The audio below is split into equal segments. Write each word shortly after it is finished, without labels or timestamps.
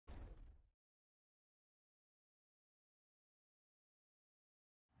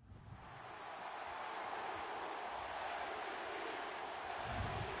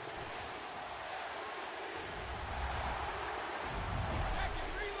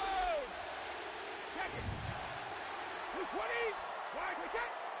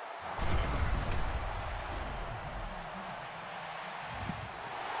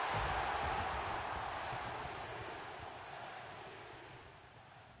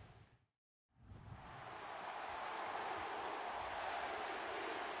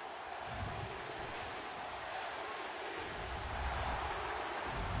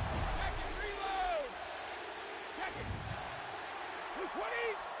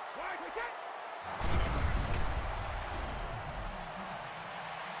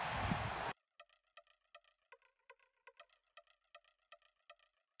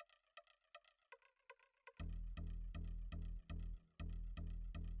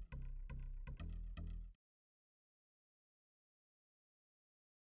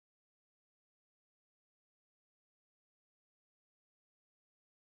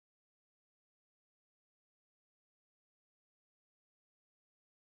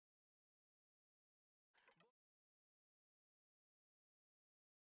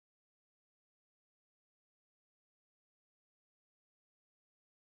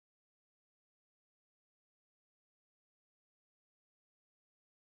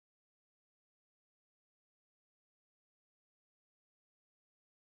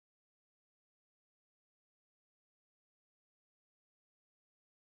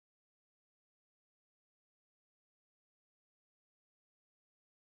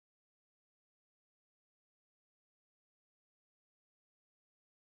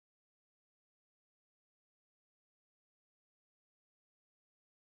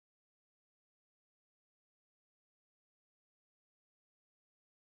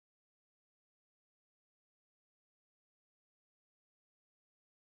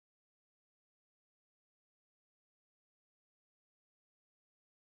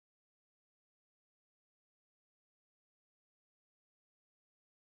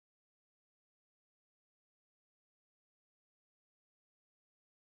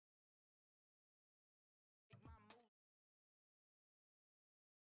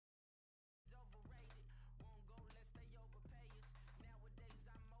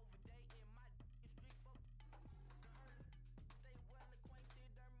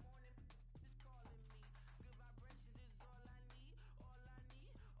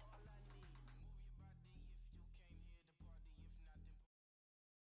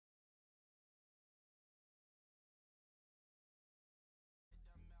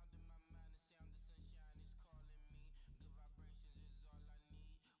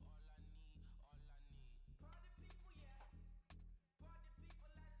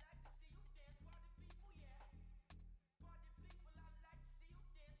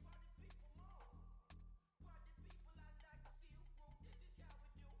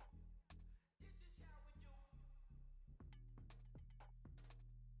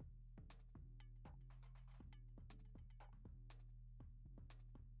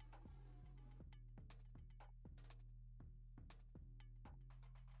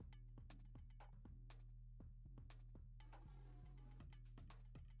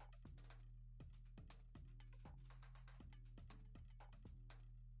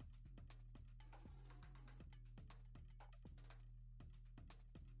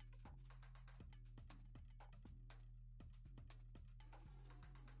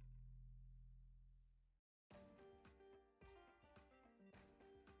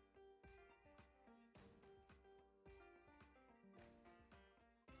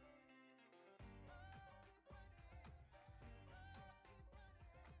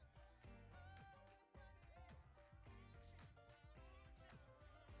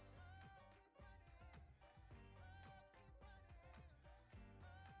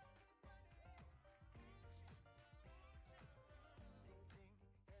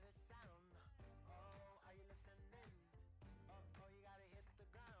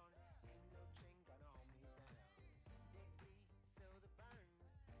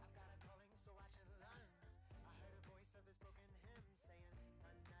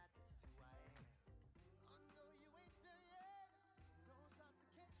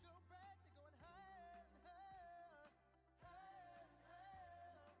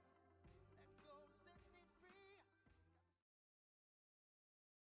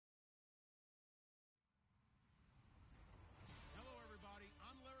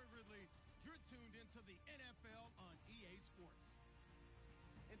Tuned into the NFL on EA Sports.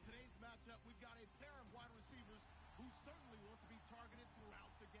 In today's matchup, we've got a pair of wide receivers who certainly want to be targeted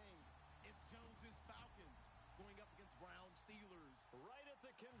throughout the game. It's Jones's Falcons going up against Brown Steelers. Right at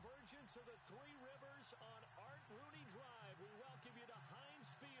the convergence of the Three Rivers on Art Rooney Drive, we welcome you to Heinz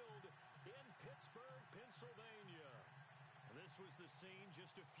Field in Pittsburgh, Pennsylvania. This was the scene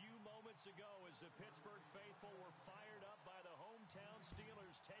just a few moments ago as the Pittsburgh faithful were fired up by the hometown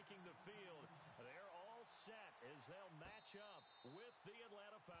Steelers taking the field. They're all set as they'll match up with the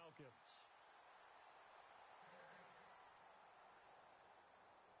Atlanta Falcons.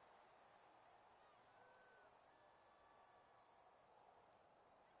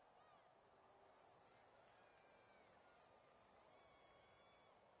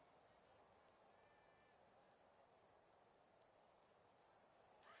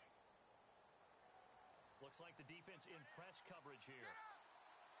 Looks like the defense in press coverage here.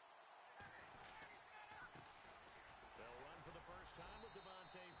 They'll run for the first time with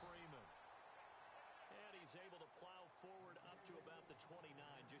Devontae Freeman. And he's able to plow forward up to about the 29,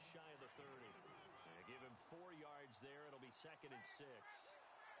 just shy of the 30. And give him 4 yards there. It'll be 2nd and 6.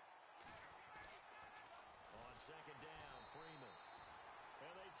 On 2nd down, Freeman.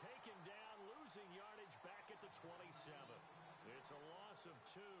 And they take him down, losing yardage back at the 27. It's a loss of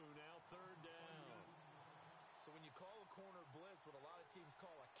 2, now 3rd down. So when you call a corner blitz, what a lot of teams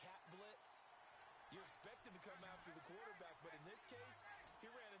call a cat blitz, you're expected to come after the quarterback, but in this case, he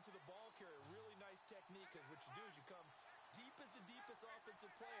ran into the ball carrier. Really nice technique, because what you do is you come deep as the deepest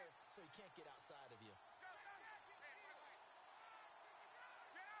offensive player, so he can't get outside of you.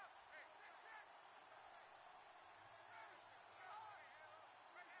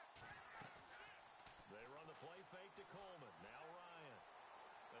 They run the play fake to Coleman. Now Ryan.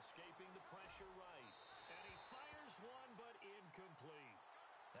 Escaping the pressure right. And he fires one, but incomplete.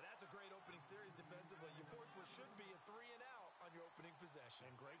 Now that's a great opening series defensively. You force what should be a 3-and-out on your opening possession.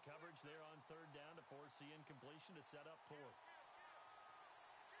 And great coverage there on 3rd down to force the incompletion to set up 4th.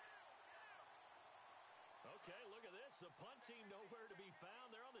 Okay, look at this. The punt team nowhere to be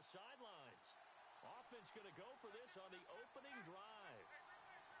found. They're on the sidelines. Offense going to go for this on the opening drive.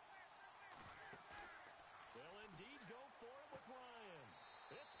 They'll indeed go for it with Ryan.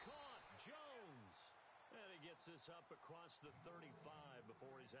 It's caught. Jones. And he gets this up across the 35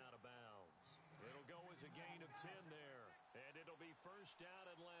 before he's out of bounds. It'll go as a gain of 10 there. And it'll be 1st down,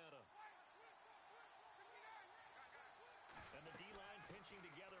 Atlanta. And the D-line pinching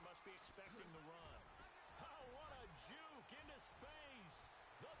together must be expecting the run. Oh, what a juke into space.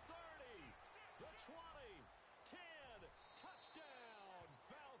 The 30, the 20, 10, touchdown,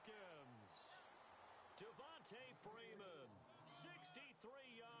 Falcons. Devontae Freeman, 63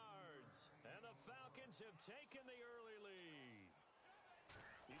 yards, and the Falcons have taken the early lead.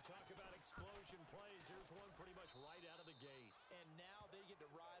 You talk about explosion plays. Here's one pretty much right out of the gate. And now they get to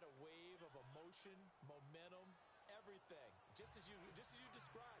ride a wave of emotion, momentum, everything. Just as you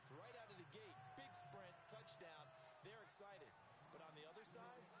described, right out of the gate, big sprint, touchdown. They're excited. But on the other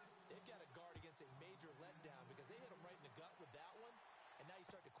side, they've got to guard against a major letdown because they hit them right in the gut with that one. And now you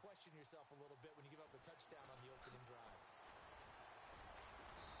start to question yourself a little bit when you give up a touchdown on the opening drive.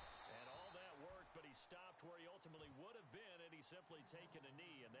 And all that work, but he stopped where he ultimately would have been, and he's simply taken a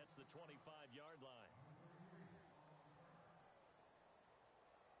knee, and that's the 25-yard line.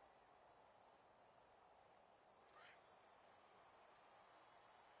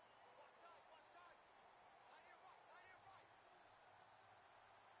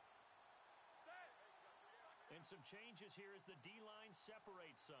 And some changes here as the D-line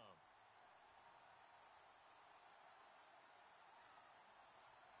separates some.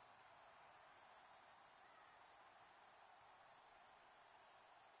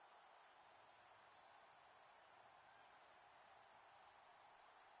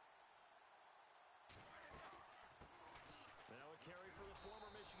 Now a carry for the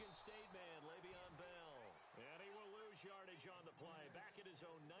former Michigan State man, Le'Veon Bell. And he will lose yardage on the play, back at his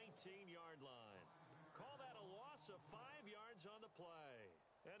own 19-yard line. Call that a loss of 5 yards on the play.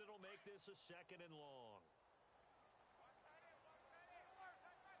 And it'll make this a 2nd and long.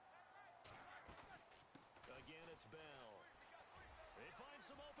 Again, it's Bell. They find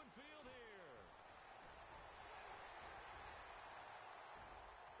some open field here.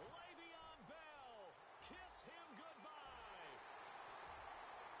 Le'Veon Bell, kiss him goodbye.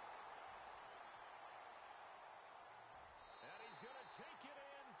 And he's going to take it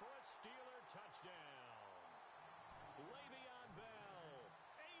in for a Steeler touchdown. Le'Veon Bell,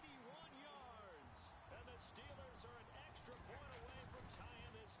 81 yards. And the Steelers are an extra point away from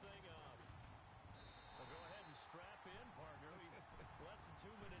tying this thing up. Well, go ahead and strap in, partner. Less than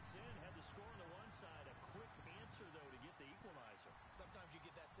 2 minutes in, had the score on the one side. A quick answer, though, to get the equalizer. Sometimes you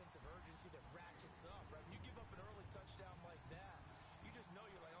get that sense of urgency that ratchets up, right? When you give up an early touchdown like that, you just know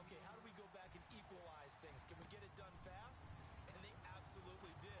you're like, okay, how do we go back and equalize things? Can we get it done fast? And they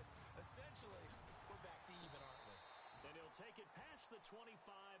absolutely did. Essentially, we're back to even, aren't we? And he'll take it past the 25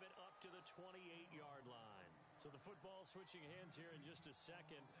 and up to the 28-yard line. So the football switching hands here in just a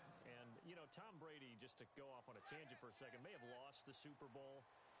second. And, you know, Tom Brady, just to go off on a tangent for a second, may have lost the Super Bowl,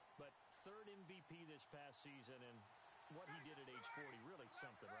 but 3rd MVP this past season, and what he did at age 40, really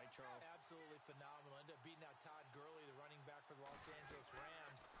something, right, Charles? Absolutely phenomenal. Ended up beating out Todd Gurley, the running back for the Los Angeles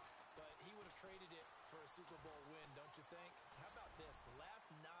Rams, but he would have traded it for a Super Bowl win, don't you think? How about this? The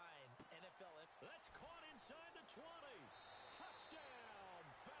last 9 NFL... That's caught inside the 20. Touchdown,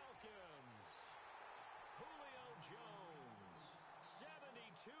 Falcons. Julio Jones,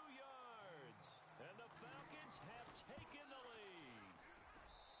 72 yards. And the Falcons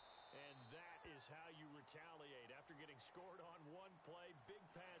is how you retaliate after getting scored on one play, big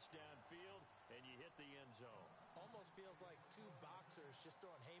pass downfield, and you hit the end zone. Almost feels like two boxers just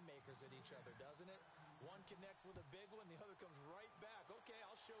throwing haymakers at each other, doesn't it? One connects with a big one, the other comes right back. Okay,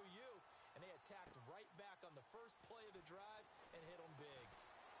 I'll show you. And they attacked right back on the first play of the drive and hit them big.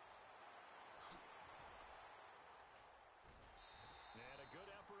 And a good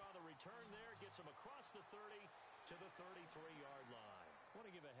effort on the return there. Gets them across the 30 to the 33-yard line. I want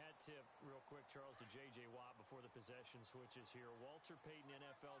to give a hat tip real quick, Charles, to J.J. Watt before the possession switches here. Walter Payton,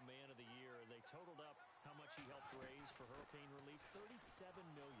 NFL Man of the Year. They totaled up how much he helped raise for hurricane relief, $37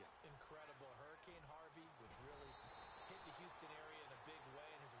 million. Incredible. Hurricane Harvey, which really hit the Houston area in a big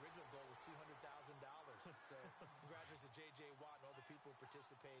way, and his original goal was $200,000. So congratulations to J.J. Watt and all the people who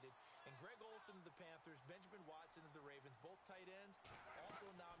participated. And Greg Olsen of the Panthers, Benjamin Watson of the Ravens, both tight ends,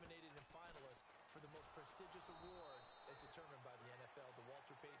 also nominated and finalists for the most prestigious award as determined by the NFL, the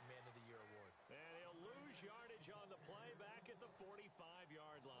Walter Payton Man of the Year Award. And he'll lose yardage on the play back at the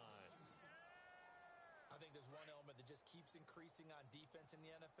 45-yard line. I think there's one element that just keeps increasing on defense in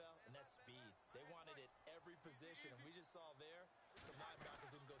the NFL, and that's speed. They want it at every position, and we just saw there some linebackers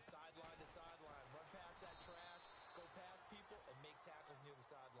who can go sideline to sideline, run past that trash, go past people, and make tackles near the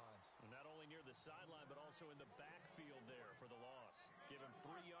sidelines. And not only near the sideline, but also in the backfield there for the loss. Give him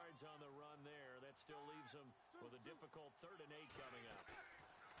 3 yards on the run there. That still leaves him with a difficult 3rd and 8 coming up.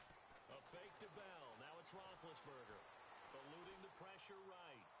 A fake to Bell. Now it's Roethlisberger. Eluding the pressure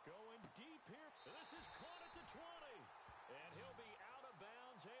right. Going deep here. This is caught at the 20. And he'll be out of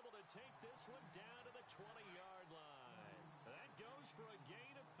bounds, able to take this one down to the 20-yard line. That goes for a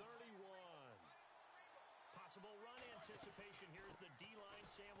gain of 31. Possible run anticipation here as the D-line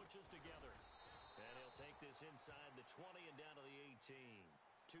sandwiches together. And he'll take this inside the 20 and down to the 18.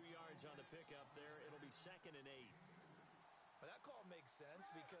 2 yards on the pickup there. It'll be 2nd and 8. Well, that call makes sense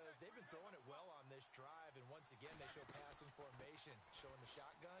because they've been throwing it well on this drive, and once again they show passing formation, showing the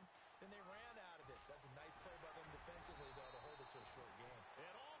shotgun. Then they ran out of it. That's a nice play by them defensively, though, to hold it to a short game.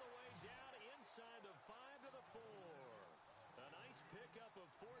 And all the way down inside the 5 to the 4. A nice pickup of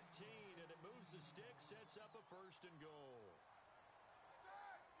 14, and it moves the stick, sets up a 1st and goal.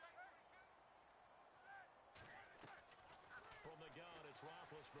 From the gun, it's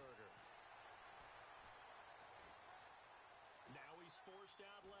Roethlisberger. Now he's forced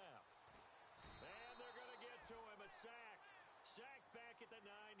out left. And they're going to get to him. A sack. Sacked back at the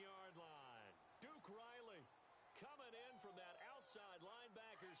 9-yard line. Duke Riley coming in from that outside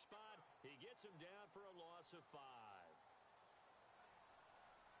linebacker spot. He gets him down for a loss of 5.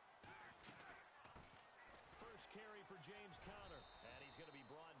 First carry for James Conner. And he's going to be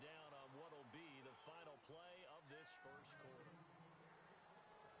brought down on what will be the final play of this first quarter.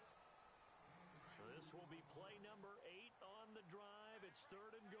 This will be play number 8 on the drive. It's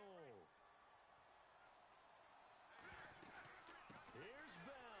 3rd and goal. Here's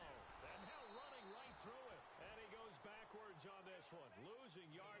Bell. And now running right through it. And he goes backwards on this one.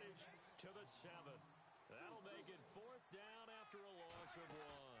 Losing yardage to the 7. That'll make it 4th down after a loss of 1.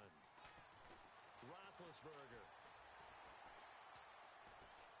 Roethlisberger.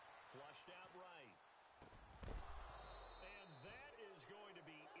 Flushed out right. And that is going to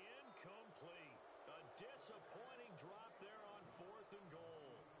be incomplete. A disappointing drop there on 4th and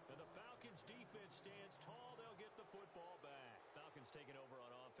goal. And the Falcons defense stands tall. They'll get the football back. Falcons taking over on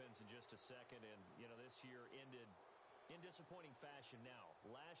offense in just a second. And, you know, this year ended in disappointing fashion now.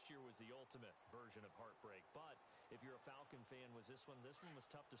 Last year was the ultimate version of heartbreak. But if you're a Falcon fan, was this one was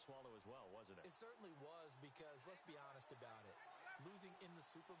tough to swallow as well, wasn't it? It certainly was because, let's be honest about it, losing in the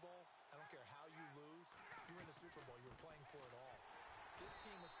Super Bowl, I don't care how you lose, you're in the Super Bowl. You're playing for it all. This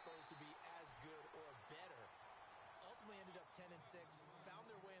team was supposed to be as good or better. Ultimately ended up 10-6,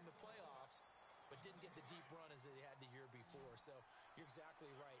 found their way in the playoffs, but didn't get the deep run as they had the year before. So you're exactly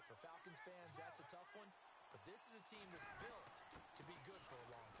right. For Falcons fans, that's a tough one. But this is a team that's built to be good for a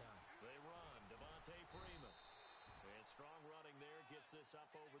long time. They run. Devontae Freeman. And strong running there gets this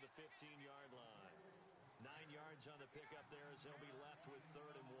up over the 15-yard line. 9 yards on the pickup there as they'll be left with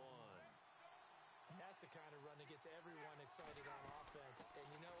 3rd and 1. And that's the kind of run that gets everyone excited on offense. And,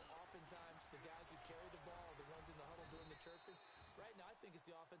 you know, oftentimes the guys who carry the ball, the ones in the huddle doing the chirping, right now I think it's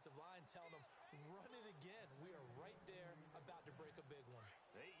the offensive line telling them, run it again. We are right there about to break a big one.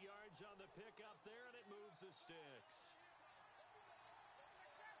 8 yards on the pickup there, and it moves the sticks.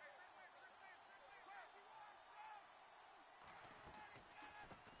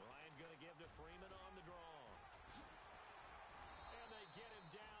 Ryan going to give to Freeman on the draw. And they get him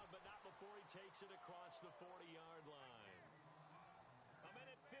down, but not before he takes it across the 40-yard line.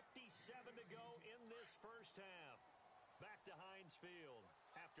 1:57 to go in this first half. Back to Heinz Field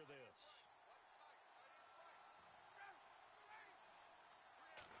after this.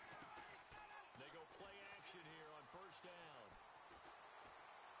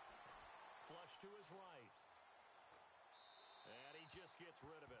 Rush to his right. And he just gets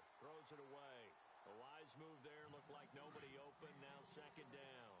rid of it. Throws it away. A wise move there. Looked like nobody open. Now second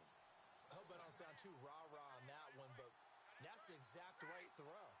down. I hope I don't sound too rah-rah on that one, but that's the exact right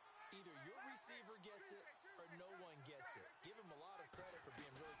throw. Either your receiver gets it or no one gets it. Give him a lot of credit for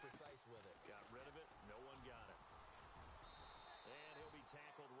being really precise with it. Got rid of it. No one got it. And he'll be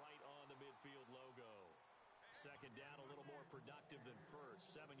tackled right on the midfield logo. Second down, a little more productive than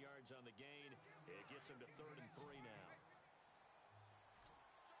first. 7 yards on the gain. It gets him to 3rd and 3 now.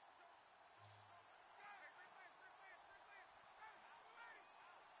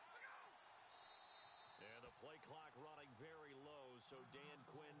 And the play clock running very low, so Dan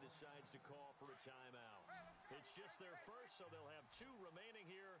Quinn decides to call for a timeout. It's just their first, so they'll have 2 remaining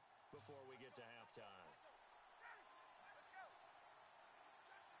here before we get to halftime.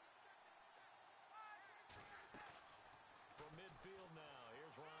 From midfield now,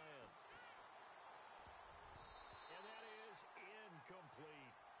 here's Ryan. And that is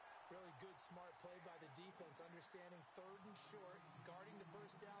incomplete. Really good, smart play by the defense, understanding 3rd and short, guarding the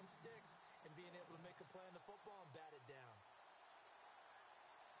first down sticks, and being able to make a play on the football and bat it down.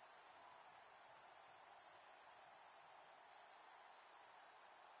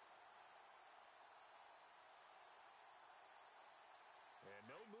 And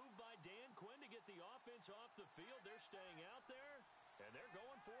no move by Dan Quinn to get the offense off the field. They're staying out there, and they're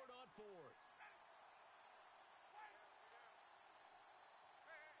going for it on 4th.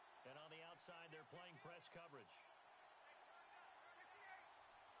 And on the outside, they're playing press coverage.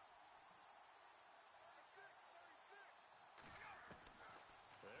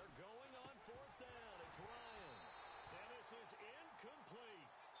 They're going on 4th down. It's Ryan. And this is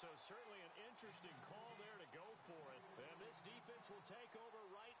incomplete. So certainly an interesting call there to go for it. And this defense will take over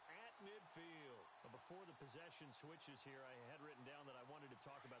right at midfield. But before the possession switches here, I had written down that I wanted to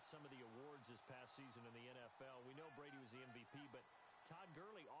talk about some of the awards this past season in the NFL. We know Brady was the MVP, but Todd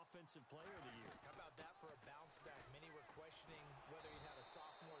Gurley, Offensive Player of the Year. How about that for a bounce back? Many were questioning whether he'd had a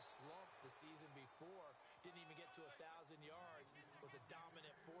sophomore slump the season before. Didn't even get to 1,000 yards. Was a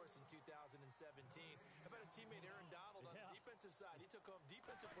dominant force in 2017. How about his teammate Aaron Donald on the defensive side? He took home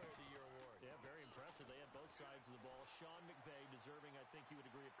Defensive Player of the Year award. Yeah, very impressive. They had both sides of the ball. Sean McVay deserving, I think you would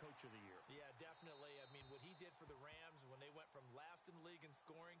agree, of Coach of the Year. Yeah, definitely. I mean, what he did for the Rams when they went from last in the league in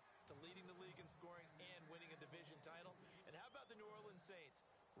scoring to leading the league in scoring and winning a division title. And how about the New Orleans Saints?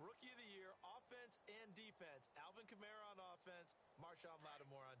 Rookie of the Year, offense and defense. Alvin Kamara on offense, Marshawn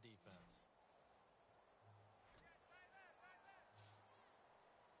Lattimore on defense.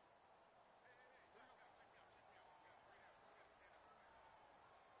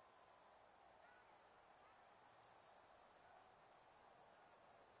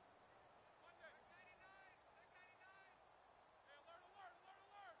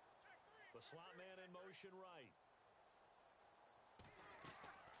 The slot man in motion right.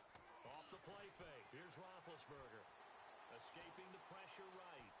 Off the play fake. Here's Roethlisberger. Escaping the pressure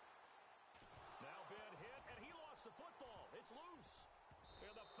right. Now Ben hit, and he lost the football. It's loose.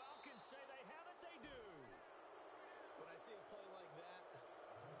 And the Falcons say they have it. They do. When I see a play like that,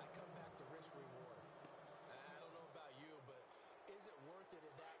 I come back to risk reward. I don't know about you, but is it worth it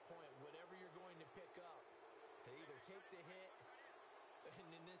at that point, whatever you're going to pick up, to either take the hit,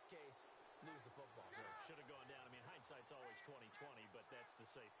 and in this case, lose the football? Should have gone down. I mean, hindsight's always 20/20, but that's the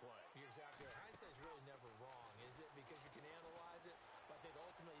safe play. You're exactly right. Hindsight's really never wrong, is it? Because you can analyze it, but I think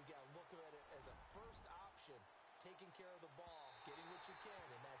ultimately you got to look at it as a first option, taking care of the ball, getting what you can,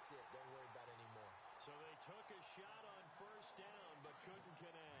 and that's it. Don't worry about it anymore. So they took a shot on first down, but couldn't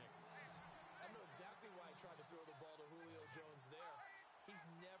connect. I know exactly why he tried to throw the ball to Julio Jones there. He's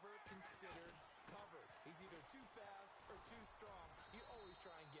never considered covered. He's either too fast or too strong. You always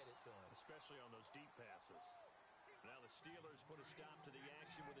try and get it to him. Especially on those deep passes. Now the Steelers put a stop to the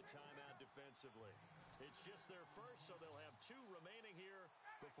action with a timeout defensively. It's just their first, so they'll have 2 remaining here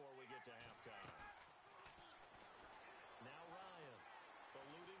before we get to halftime. Now Ryan,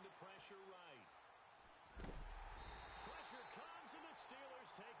 eluding the pressure right. Pressure comes, and the Steelers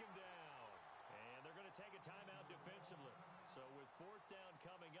take him down. And they're going to take a timeout defensively. So with 4th down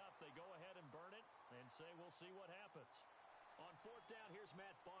coming up, they go ahead and burn it and say we'll see what happens. On 4th down, here's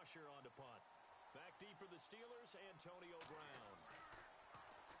Matt Bosher on to punt. Back deep for the Steelers, Antonio Brown.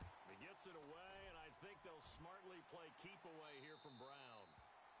 He gets it away, and I think they'll smartly play keep away here from Brown.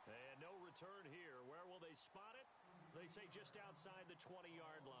 And no return here. Where will they spot it? They say just outside the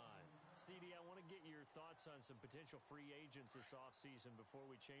 20-yard line. CD, I want to get your thoughts on some potential free agents this offseason before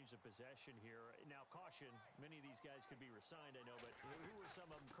we change the possession here. Now, caution, many of these guys could be resigned, I know, but who are some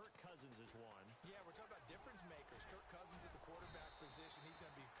of them? Kirk Cousins is one. Yeah, we're talking about difference makers. Kirk Cousins at the quarterback position. He's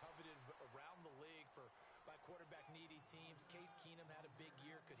going to be coveted around the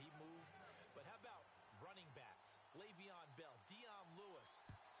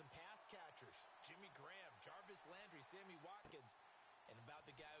Landry, Sammy Watkins. And about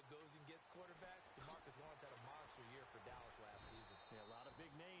the guy who goes and gets quarterbacks, DeMarcus Lawrence had a monster year for Dallas last season. Yeah, a lot of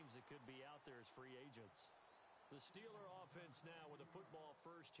big names that could be out there as free agents. The Steeler offense now with the football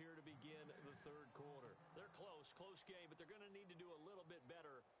first here to begin the third quarter. They're close game, but they're going to need to do a little bit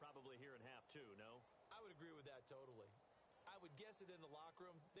better probably here in half two, no? I would agree with that totally. I would guess it in the locker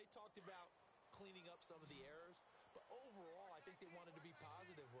room. They talked about cleaning up some of the errors, but overall, I think they wanted to be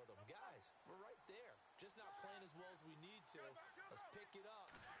positive with them. Guys, we're right there. Just not playing as well as we need to. Let's pick it up,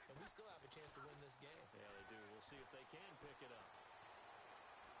 and we still have a chance to win this game. Yeah, they do. We'll see if they can pick it up.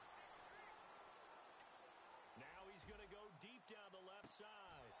 Now he's going to go deep down the left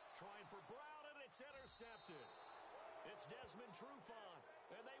side. Trying for Brown, and it's intercepted. It's Desmond Trufant,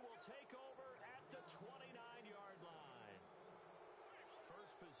 and they will take over at the 29-yard line.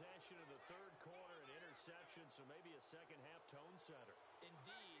 First possession of the third quarter, an interception, so maybe a second-half tone setter.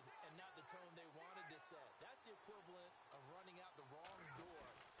 Indeed, and not the tone they wanted to set. That's the equivalent of running out the wrong door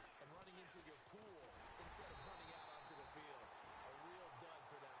and running into your pool instead of running out onto the field. A real dud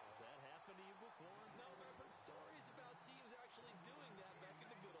for that one. Has that happened to you before? No, but I've heard stories about teams actually doing that back in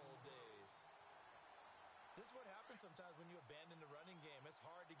the good old days. This is what happens sometimes when you abandon the running game. It's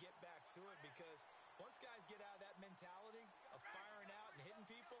hard to get back to it because once guys get out of that mentality of firing out and hitting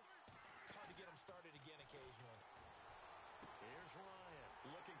people, it's hard to get them started again occasionally. Here's Ryan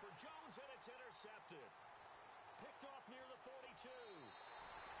looking for Jones, and it's intercepted. Picked off near the 42.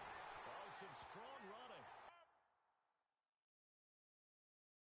 Oh, some strong running.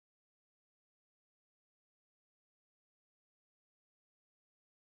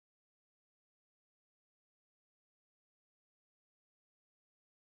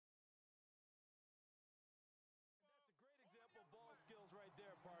 Ball skills right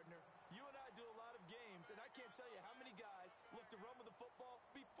there, partner. You and I do a lot of games, and I can't tell you how many guys look to run with the football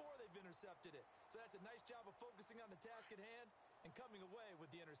before they've intercepted it. So that's a nice job of focusing on the task at hand and coming away with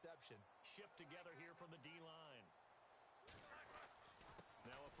the interception. Shift together here from the D-line.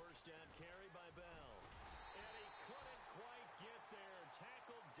 Now a first down carry by Bell. And he couldn't quite get there.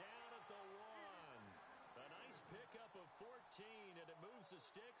 Tackled down at the 1. A nice pickup of 14, and it moves the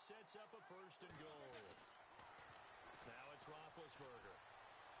stick, sets up a first and goal. Now it's Roethlisberger.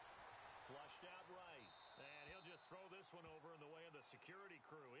 Flushed out right. And he'll just throw this one over in the way of the security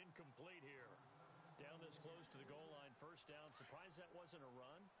crew. Incomplete here. Down this close to the goal line. First down. Surprised that wasn't a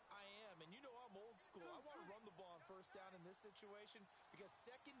run? I am. And you know I'm old school. I want to run the ball on first down in this situation because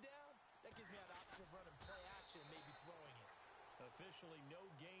second down, that gives me an option of running play action, maybe throwing it. Officially no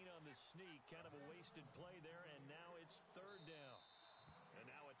gain on the sneak. Kind of a wasted play there. And now it's third down. And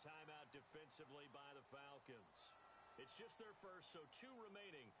now a timeout defensively by the Falcons. It's just their first, so 2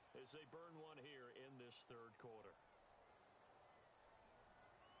 remaining as they burn one here in this third quarter.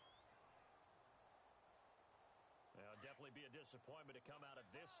 Now, definitely be a disappointment to come out of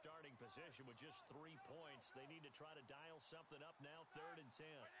this starting position with just 3 points. They need to try to dial something up now, 3rd and 10.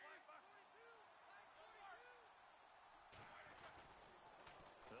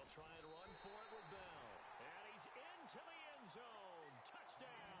 They'll try and run for it with Bell. And he's into the end zone.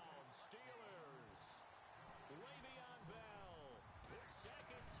 Touchdown, Steelers. Le'Veon Bell, his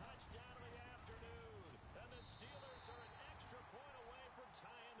second touchdown of the afternoon. And the Steelers are an extra point away from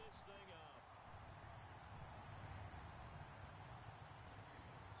tying this thing up.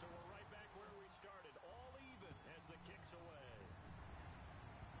 So we're right back where we started, all even as the kick's away.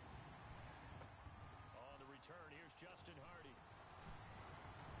 On the return, here's Justin Hardy.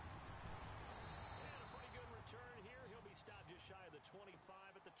 And a pretty good return here. He'll be stopped just shy of the 25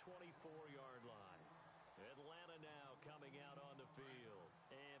 at the 24-yard line. Atlanta now coming out on the field.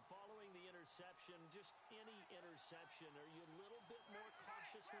 And following the interception, just any interception, are you a little bit more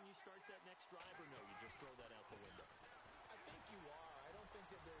cautious when you start that next drive, or no, you just throw that out the window? I think you are. I don't think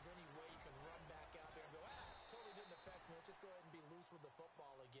that there's any way you can run back out there and go, totally didn't affect me. Let's just go ahead and be loose with the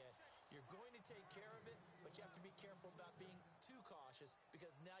football again. You're going to take care of it, but you have to be careful about being too cautious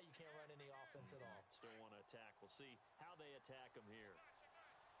because now you can't run any offense at all. Still want to attack. We'll see how they attack them here.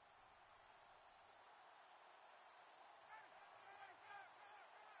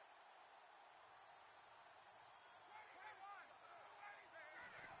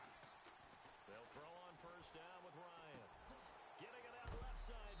 They'll throw on first down with Ryan. Getting it out left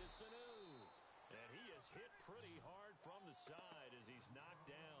side to Sanu. And he is hit pretty hard from the side as he's knocked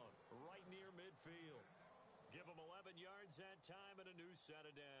down right near midfield. Give him 11 yards that time and a new set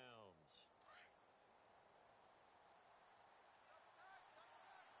of downs.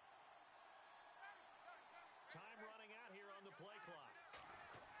 Time running out here on the play clock.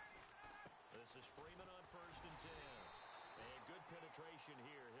 This is Freeman on first and 10. And good penetration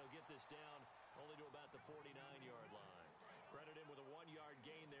here. He'll get this down only to about the 49-yard line. Credit him with a 1-yard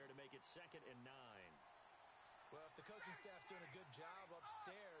gain there to make it 2nd and 9. Well, if the coaching staff's doing a good job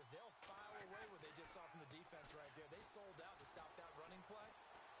upstairs, they'll file away what they just saw from the defense right there. They sold out to stop that running play.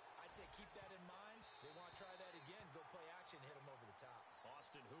 I'd say keep that in mind. They want to try that again, go play action, hit them over the top.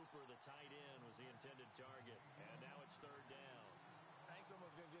 Austin Hooper, the tight end, was the intended target. And now it's 3rd down. I think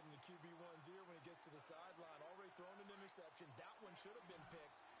someone's going to get into QB1's ear when he gets to the sideline. Already thrown an interception. That one should have been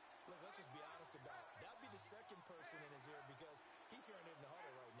picked. Look, let's just be honest about it. That would be the second person in his ear because he's hearing it in the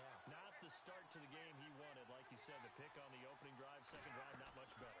huddle right now. Not the start to the game he wanted. Like you said, the pick on the opening drive, second drive, not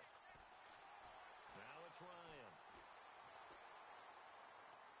much better. Now it's Ryan.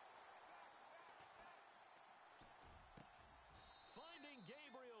 Finding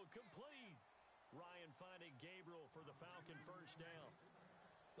Gabriel, complete. Ryan finding Gabriel for the Falcon first down.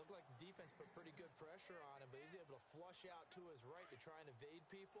 Looked like the defense put pretty good pressure on him, but he's able to flush out to his right to try and evade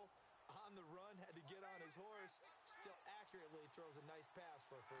people. On the run, had to get on his horse. Still accurately throws a nice pass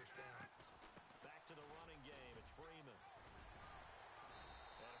for a first down. Back to the running game. It's Freeman.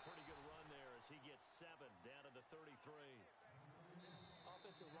 And a pretty good run there as he gets 7 down to the 33.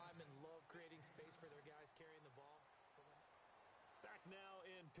 Offensive linemen love creating space for their guys carrying the ball. Back now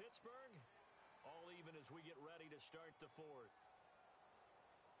in Pittsburgh. All even as we get ready to start the 4th.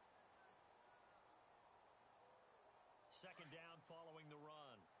 2nd down following the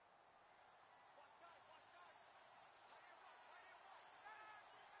run.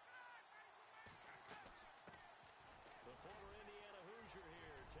 The former Indiana Hoosier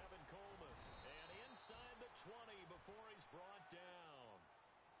here, Tevin Coleman. And inside the 20 before he's brought down.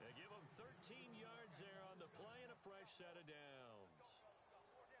 They give him 13 yards there on the play and a fresh set of downs.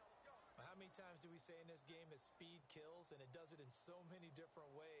 How many times do we say in this game that speed kills, and it does it in so many different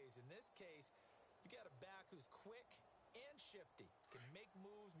ways? In this case, you got a back who's quick and shifty, can make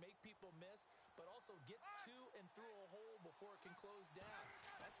moves, make people miss, but also gets to and through a hole before it can close down.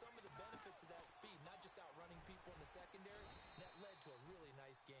 That's some of the benefits of that speed, not just outrunning people in the secondary. That led to a really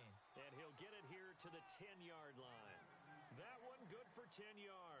nice gain. And he'll get it here to the 10-yard line. That one good for 10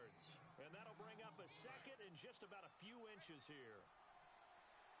 yards. And that'll bring up a 2nd and just about a few inches here.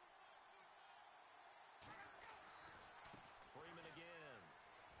 Freeman again.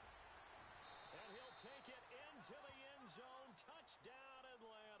 And he'll take it into the end zone. Touchdown,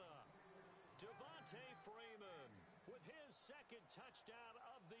 Atlanta. Devontae Freeman with his 2nd touchdown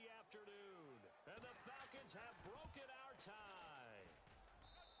of the afternoon. And the Falcons have broken our tie.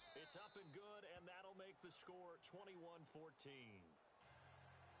 It's up and good, and that'll make the score 21-14.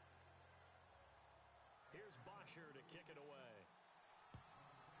 Here's Bosher to kick it away.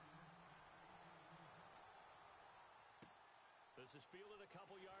 This is fielded a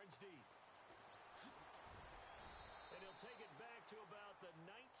couple yards deep. And he'll take it back to about the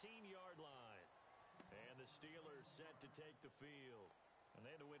 19-yard line. And the Steelers set to take the field. And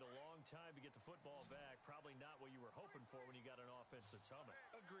they had to wait a long time to get the football back. Probably not what you were hoping for when you got an offense that's humming.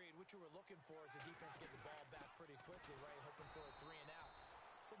 Agreed. What you were looking for is the defense getting the ball back pretty quickly, right? Hoping for a 3 and out.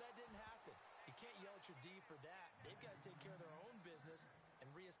 So that didn't happen. You can't yell at your D for that. They've got to take care of their own business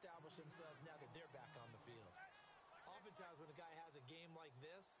and reestablish themselves now that they're back on the field. Oftentimes when a guy has a game like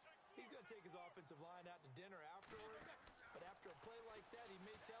this, he's going to take his offensive line out to dinner afterwards. But after a play like that, he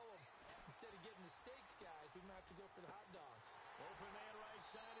may tell them, instead of getting the steaks, guys, we might have to go for the hot dogs. Open man right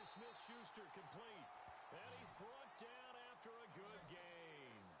side is Smith-Schuster, complete. And he's brought down after a good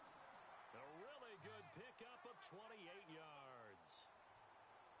gain. A really good pickup of 28 yards.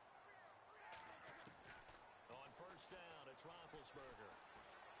 On first down, it's Roethlisberger.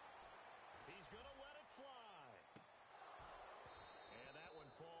 He's going to let it fly. And that one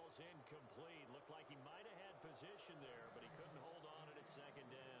falls incomplete. Looked like he might have had position there, but he couldn't hold on at 2nd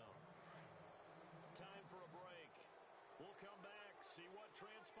down. Time for a break. We'll come back, see what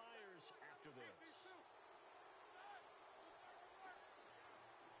transpires after this.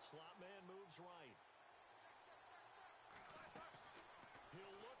 Slot man moves right.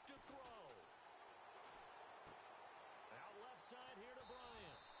 He'll look to throw. Out left side here to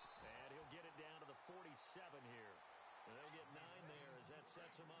Bryant. And he'll get it down to the 47 here. And they'll get 9 there as that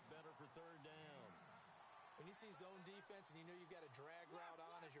sets him up better for 3rd down. When you see zone defense and you know you've got a drag route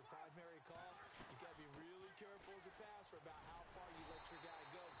on as your primary call, you've got to be really careful as a passer about how far you let your guy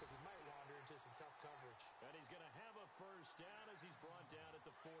go because he might wander into some tough coverage. And he's going to have a first down as he's brought down at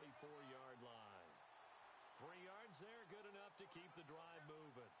the 44-yard line. 3 yards there, good enough to keep the drive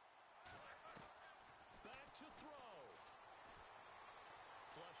moving. Back to throw.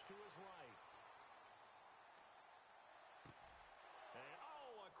 Flush to his right. And,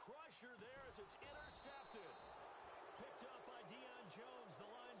 a crusher there as it's intercepted. Picked up by Deion Jones, the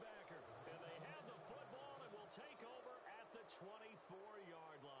linebacker. And they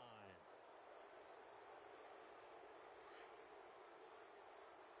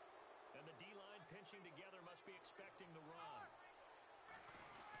pinching together must be expecting the run.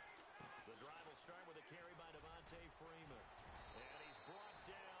 The drive will start with a carry by Devontae Freeman. And he's brought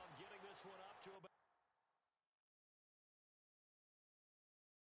down, getting this one up to about...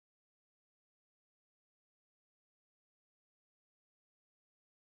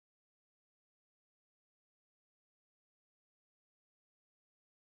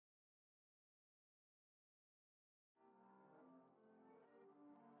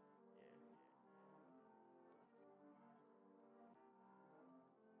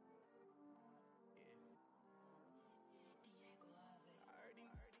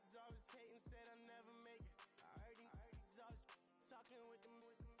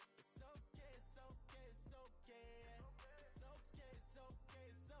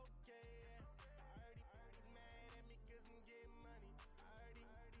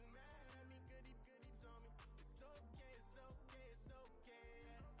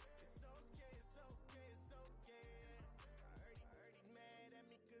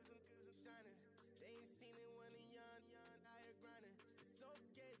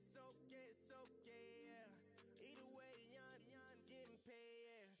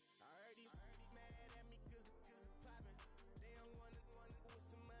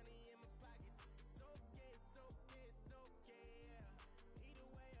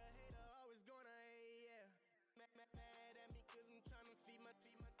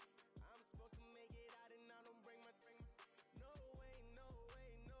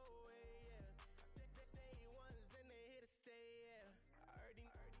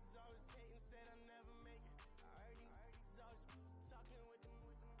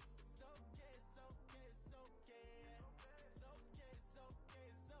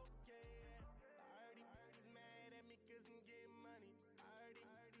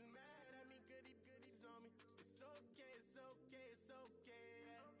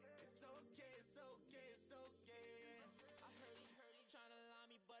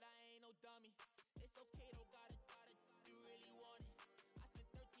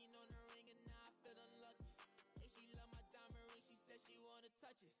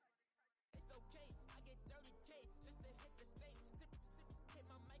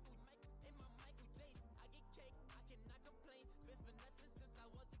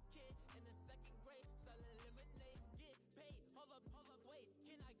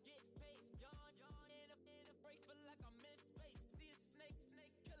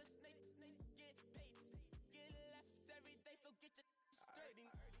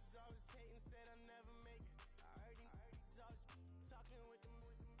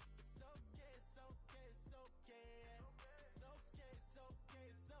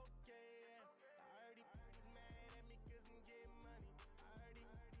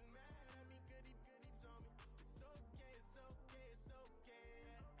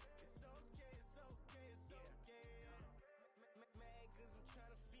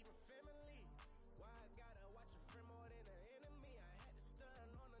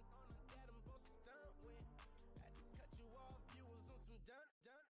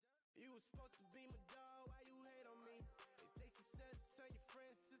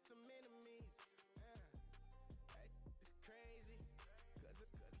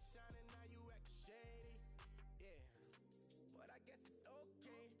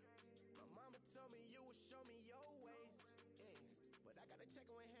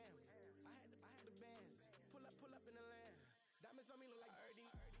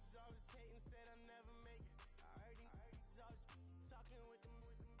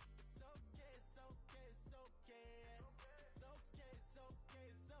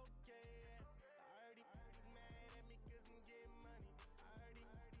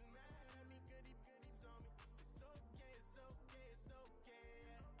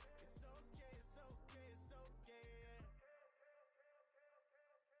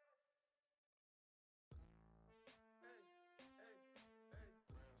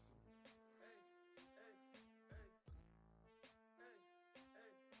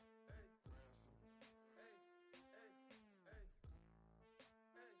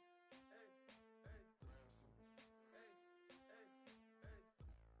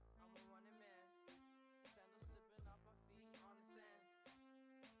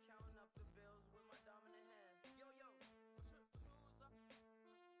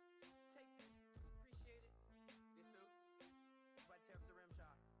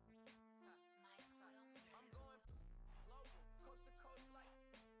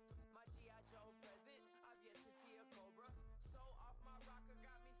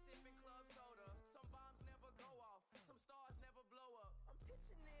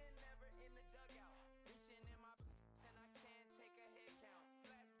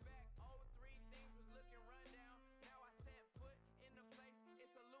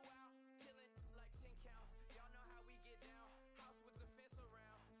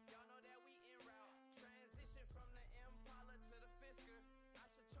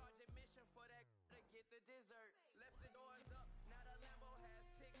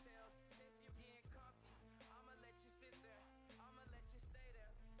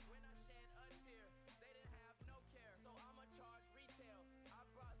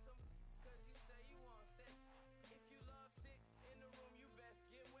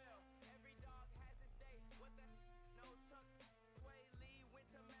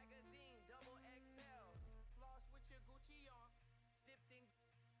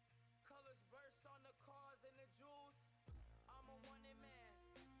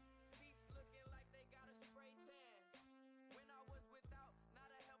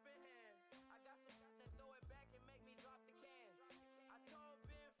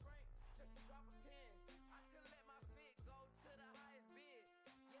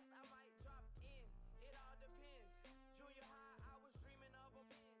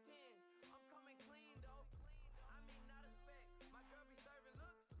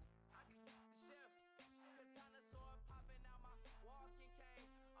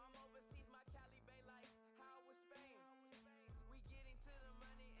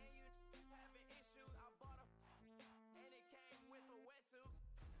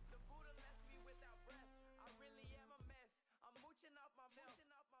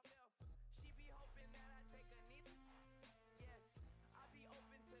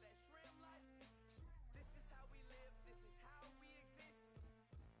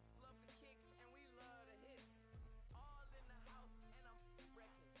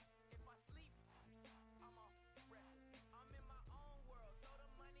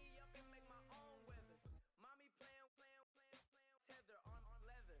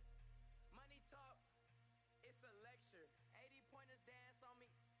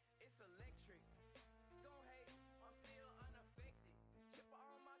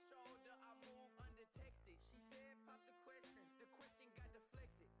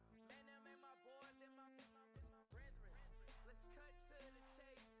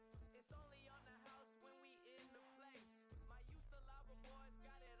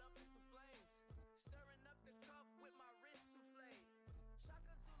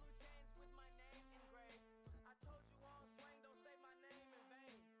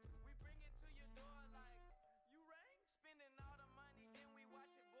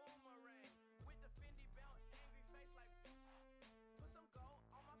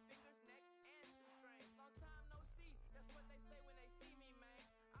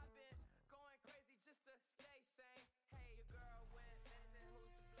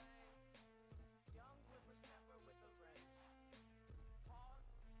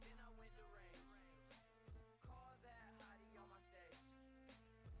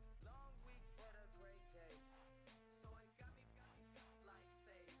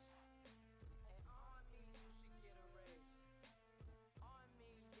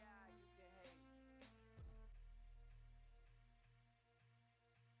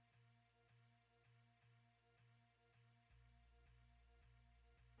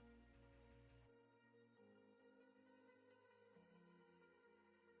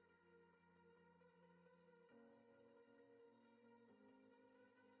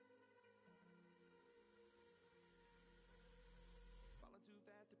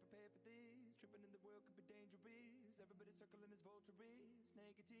 Everybody circling as vultures,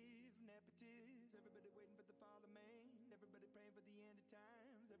 negative, nepotist. Everybody waiting for the fall of man. Everybody praying for the end of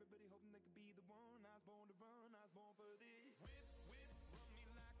times. Everybody hoping they could be the one. I was born to run, I was born for this. Whip, whip, run me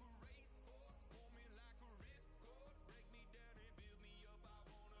like a racehorse. Pull me like a ripcord. Break me down and build me up. I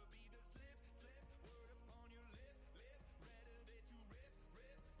wanna be the slip, slip. Word upon your lip, lip. Rather that you rip,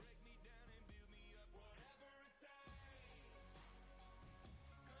 rip. Break me down and build me up. Whatever it takes.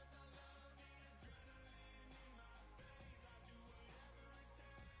 'Cause I love the adrenaline in my veins. I do whatever it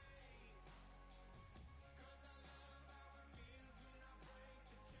takes. 'Cause I love how it feels when I break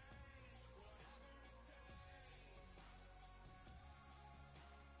the chains. Whatever it takes.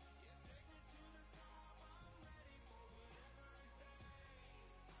 Yeah, take me to the top. I'm ready for whatever it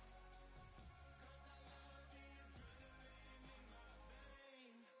takes. 'Cause I love the adrenaline in my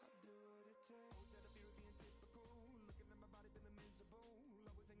veins. I'll do what it takes. Instead of fear of being typical, looking at my body feeling miserable.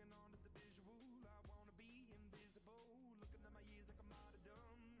 Always hanging on to the visual. I wanna be invisible. Looking at my years like I'm out of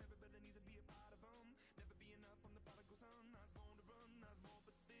dumb. Everybody needs to be a part of them. Never be enough from the prodigal son. I was born to run, I was born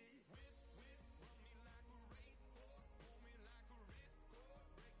for this. Whip, whip, run me like a racehorse. Pull me like a ripcord.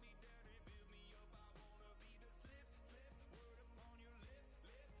 Break me down and build me up. I wanna be the slip, slip. Word upon your lip,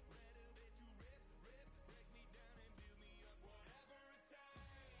 lip. Rather that you rip, rip. Break me down and build me up. Whatever it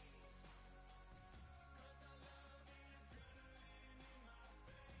takes. 'Cause I love the adrenaline in my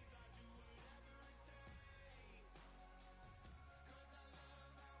veins. I do whatever it takes. 'Cause I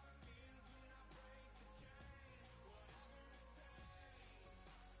love how it feels when I break the chains. Whatever it takes.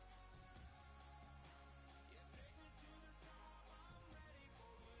 Yeah, take me to the top. I'm ready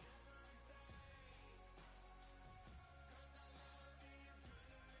for whatever it takes. 'Cause I love the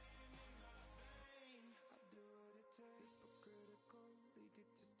adrenaline in my veins. I do what it takes. Hypocritical,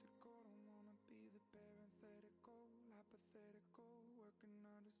 egotistical. Don't wanna be the parenthetical, hypothetical. Working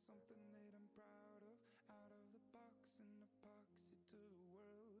under something that I'm proud of. Out of the box, an epoxy to the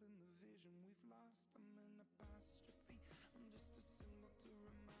world and the vision we've lost. I'm an apostrophe. I'm just a symbol to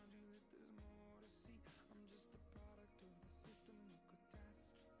remind you that there's more to see. I'm just a product of the system of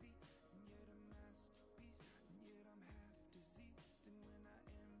catastrophe, and yet a masterpiece, and yet I'm half diseased. And when I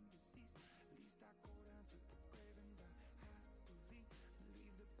am deceased, at least I go down to the grave and die happily, and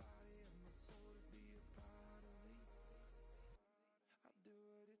leave the body of my soul to be a part of me. I'll do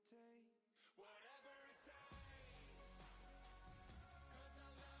what it takes. Whatever it takes. 'Cause I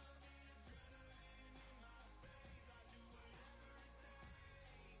love the adrenaline in my veins. I do whatever it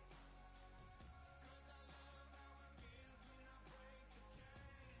takes. 'Cause I love how it feels when I break the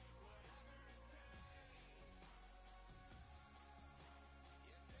chains. Whatever it takes.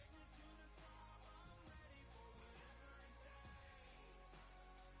 Yeah, take me to the top. I'm ready for whatever it takes.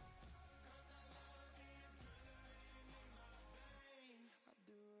 'Cause I love the adrenaline in my veins. I'll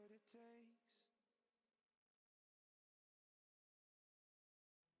do what it takes.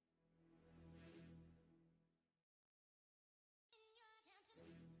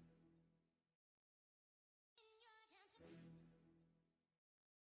 You're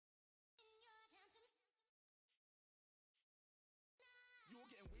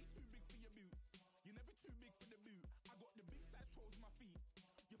getting way too big for your boots. You're never too big for the boot. I got the big size toes on my feet.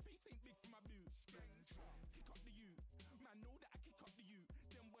 Your face ain't big for my boots. Kick up the you. Man, know that I kick up the you.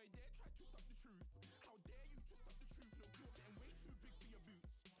 Them boy there try to suck the truth. How dare you to suck the truth? Look, you're getting way too big for your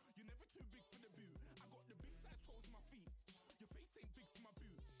boots. You're never too big for the boot. I got the big size toes on my feet. Your face ain't big for my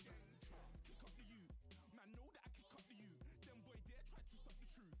boots. Kick up the you. Man, know that I kick up the you. Them boy there try to suck the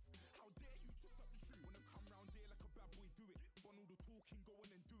truth. How dare you to suck the truth? Wanna come round there like a bad boy, do it. Want all the talking, go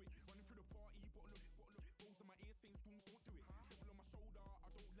on and do it. Running through the party, bottle up. Rolls on my ear saying storms, don't do it. Devil on my shoulder, I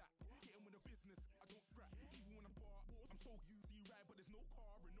don't lack. Getting with the business, I don't scrap. Even when I'm bar, I'm so easy ride, but there's no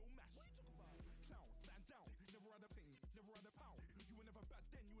car and no mash. What you talk about? Clown, stand down. Never had a thing, never had a pound. You were never bad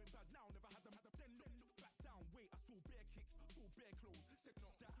then, you ain't bad now. Never had them, then look back down. Wait, I saw bare kicks, saw bare clothes. Said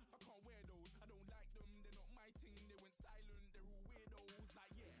not that, I can't wear those. I don't like them, they're not my thing. They went silent, they're all weirdos.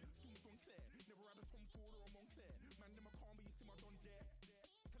 Like yeah, storm's gone clear. Never had a Tom Ford or a Montclair. Man, them a calm, but you see my don dare.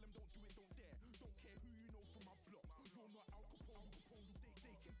 Tell them don't do it, don't dare. Don't care who you know from my block. You're not Al Capone,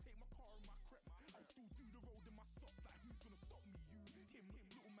 they can take my car and my creps. I'll still do the road in my socks. Like who's gonna stop me? You, him,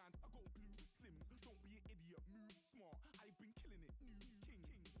 little man. I got blue slims. Don't be an idiot. Move smart. I've been killing it. New king.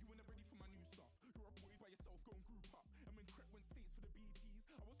 You weren't ready for my new stuff. You're a boy by yourself. Go and group up. And when Crep went states for the BTs,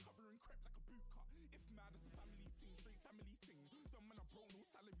 I was covering Crep like a boot cut. If mad, it's a family thing, straight family thing. Done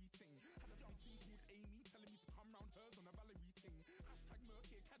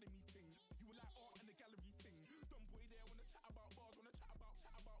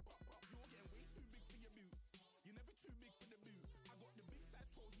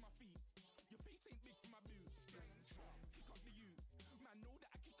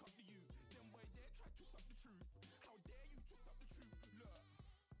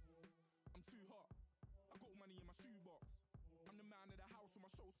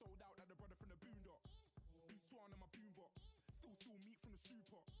show sold out like the brother from the Boondocks. Beat Swan on my boombox. Still meat from the stew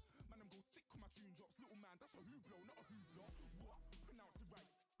pot. Man, I'm go sick when my tune drops. Little man, that's a hooplo, not a hoopla. What? Pronounce it right.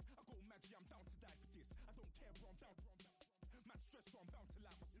 I got magic, I'm down to die for this. I don't care, bro, I'm down. Man, stress, so I'm bound to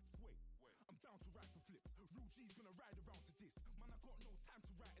like my slips. Wait. I'm bound to ride for flips. Real G's gonna ride around to this. Man, I got no time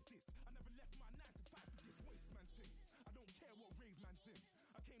to write at this. I never left my 9 to 5 for this waste man thing. I don't care what rave man's in.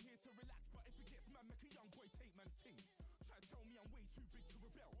 I came here to relax, but if it gets mad, make a young boy take man's things. Try to tell me I'm way too big to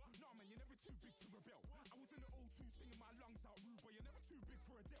rebel. Nah, man, you're never too big to rebel. I was in the O2 singing my lungs out rude, but you're never too big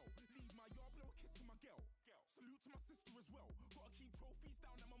for Adele. Leave my yard, blow a kiss to my girl. Salute to my sister as well. Gotta keep trophies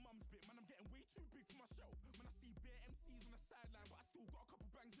down at my mum's bit. Man, I'm getting way too big for myself. Man, I see bare MCs on the sideline, but I still got a couple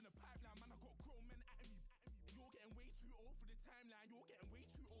bangs in the pipeline. Man, I got grown men at me. You're getting way too old for the timeline. You're getting way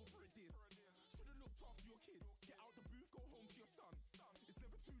too old for it, this. Should've looked after your kids. Get out the booth, go home to your son. It's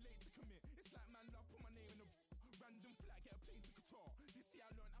never too late to commit. It's like man love, put my name in a random flag, get a plane to Qatar. This year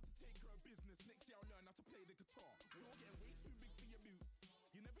I learned how to take care of business. Next year I'll learn how to play the guitar. You're getting way too big for your boots.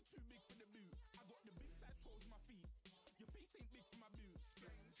 You're never too big for the boot. I got the big size toes on my feet. Your face ain't big for my boots.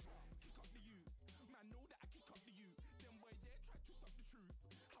 Kick up the you. Man, know that I kick up the you. Them boy there try to suck the truth.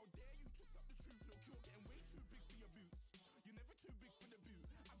 How dare you to suck the truth? Look, you're getting way too big for your boots. You're never too big for the boot.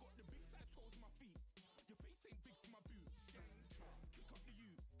 I got the big size toes on my feet. Your face ain't big for my boots. Kick up the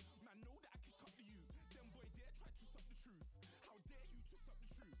you. Man, know that I kick up the you. Them boy there try to suck the truth. How dare you to suck the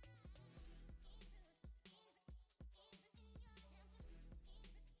truth?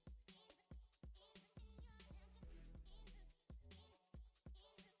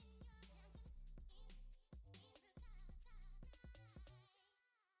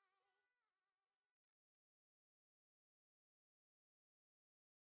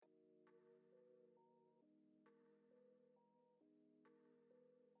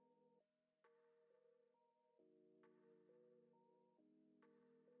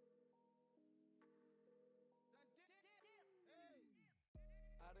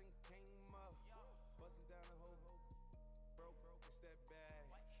 I done came up, bustin' down the whole broke, it's that bad.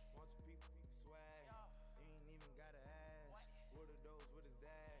 Want your people swag, you ain't even gotta ask. What are those, what is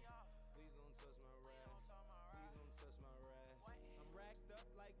that? Please don't touch my rap, please don't touch my rap. I'm racked up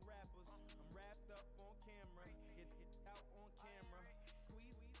like rappers, I'm wrapped up on camera. Get out on camera,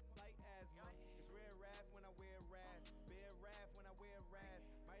 squeeze like asthma. It's rare wrath when I wear wrath, bare wrath when I wear wrath.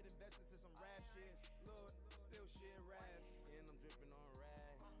 Might invest into some rap shit, Lord, still shit wrath. And I'm dripping on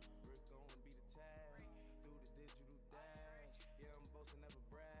rags, Rick gon' be the tag. Do the digital dash, yeah I'm boasting never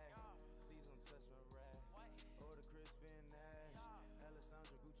brag. Please don't touch my rap, or the Chris Finn Nash.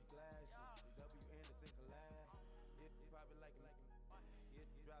 Alessandra Gucci glasses, the W Anderson collab. Yeah, you pop it like yeah,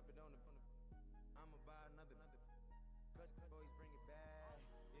 you drop it on the. I'ma buy another. Cut, boys bring it back.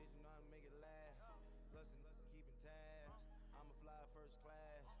 Yeah, you know how to make it last. Plus and keeping tabs. I'ma fly first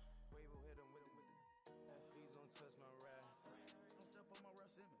class. Quavo hit him with it. Please don't touch my rap. Don't step on my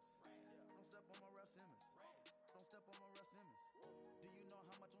Russ Simmons. Don't step on my Russ Simmons. Don't step on my Russ Simmons. Do you know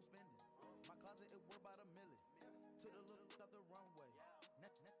how much I'm spending? My closet it worth about $1 million. To the little of the runway.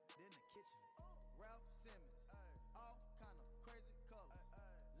 Neck in the kitchen. Ralph Simmons. All kind of crazy colors.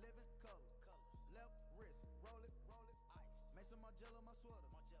 Living color. Left wrist. Roll it. Ice. Mason Margiela my sweater.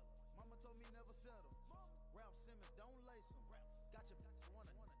 Mama told me never settle. Ralph Simmons don't lace them. Got your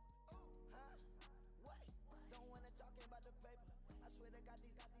wanna. Huh? What? Don't wanna talk about the papers. I swear to God,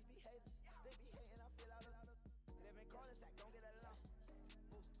 these be haters. They be hating, I feel out of. Live in cul-de-sac, don't get along.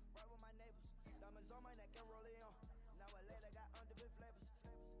 Ooh, right with my neighbors. Diamonds on my neck and roll it on. Now I later got underbit flavors.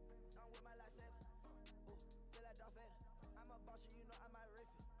 I'm with my lifesaver. Ooh, feel like Darth Vader. I'm a boss, you know I might riff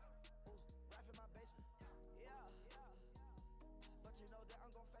it. Ooh, right in my basement. Yeah. But you know that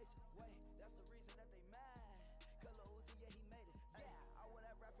I'm gon' face it. Wait, that's the reason that they mad. Color Uzi, yeah, he made it. Yeah, I wear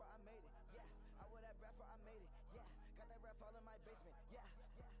that rap for I made it. Yeah, I wear that rap for I made it. Yeah, got that rap all in my basement. Yeah,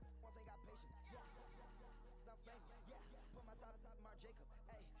 once I got patience. Yeah, I'm famous. Yeah, put my side beside Mark Jacob.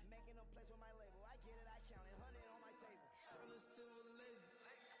 Ayy, making a place with my label. I get it, I count it. 100 on my table. Sterling silver laces.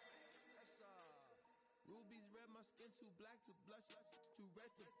 Rubies red, my skin too black to blush, too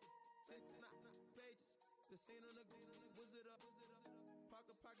red to tint, not pages. The saint on the wizard up.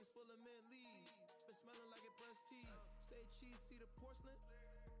 Pockets full of mint leaves. Been smelling like it brushed teeth. Say cheese, see the porcelain.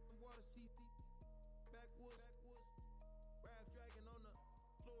 Water, see backwoods. Raft dragging on the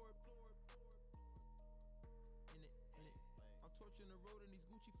floor. In it. I'm torching the road in these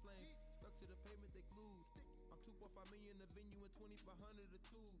Gucci flames. Stuck to the pavement, they glued. I'm 2.5 million in the venue and 2,500 a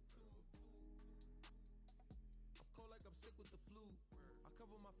tube. I'm cold like I'm sick with the flu. I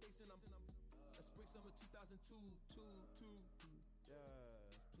cover my face and I'm spring summer 2002. Yeah,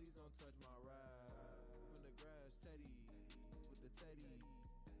 please don't touch my ride. In the grass, Teddy with the Teddy.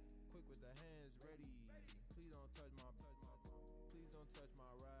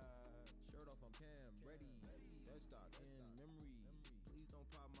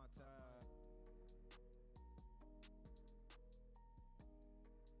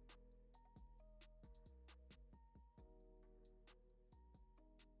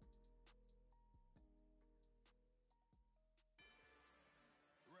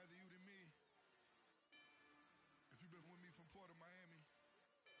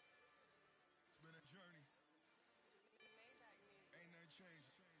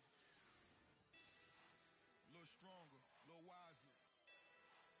 little stronger, a little wiser,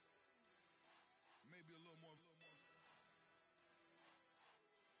 maybe a little more.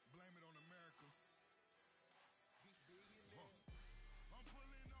 Blame it on America. I'm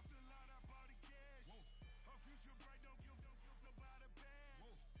pulling off the lot, I bought the cash. Whoa. Her future bright, don't give nobody bad.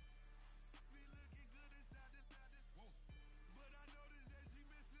 Whoa. Be looking good inside the. Whoa. But I noticed that she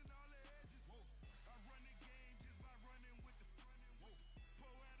missing all the edges. Whoa. I run the game just by running with the. Whoa.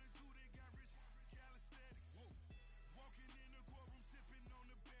 Poor attitude, they got rich calisthenics. Whoa. Walking in the courtroom, sipping on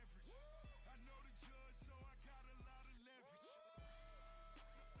the beverage. Woo. I know the judge, so I got a lot of leverage.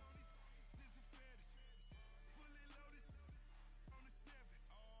 This is a fetish. Fully loaded on the 7.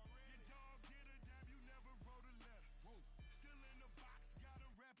 Your dog get a dab, you never wrote a letter. Whoa. Still in the box, got a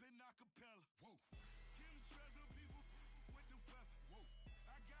rapping acapella. Whoa. Kim treasure people with the weather. Whoa.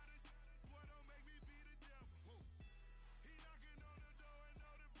 I got it, boy, don't make me be the devil. Whoa. He knocking on the door and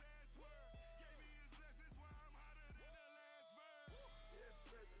know the password. Gave me his blessings while I'm hotter than the last verse. Dead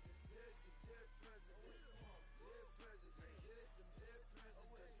presidents, dead presidents. Dead presidents, hit them dead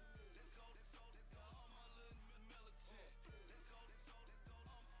presidents. Let's go, all my little militant. Let's go,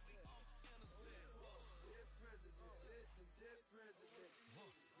 I'm innocent. Dead presidents, hit them dead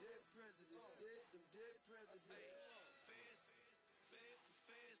presidents. Dead presidents, hit them dead presidents. Feds.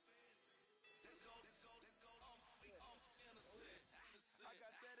 Let's go, I'm innocent. I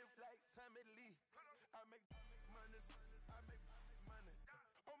got that in like Tommy Lee. I make money, I make money.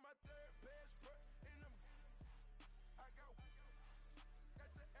 On my third passport, in them, I got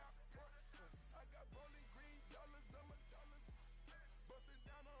at the airport. I got bowling green dollars on my dollars. Busting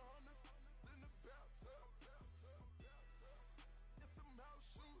down 100 in the bathtub. Get some house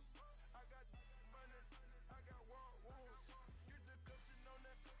shoes. I got money, I got war wounds. Get the coaching on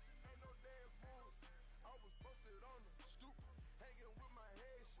that, ain't no dance moves. I was posted on the stoop, hanging with my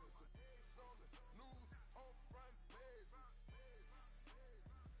Haitians. On the news, on front pages.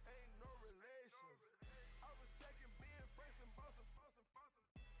 Ain't no relations. I was stacking being Franks and Boston.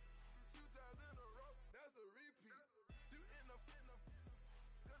 2 times in a row, that's a repeat. You end up,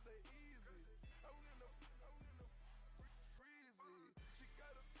 cause they easy. I'm gonna freezy. She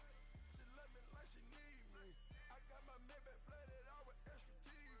love me like she need me. I got my Maybach flooded out with extra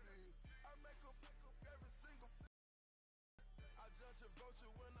TVs. I make her pick up every single. I judge a vulture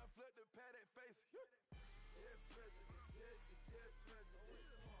when I flip the paddock face. Dead presidents, dead presidents.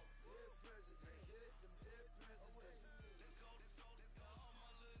 Dead presidents, hit them dead presidents. Let's go, all my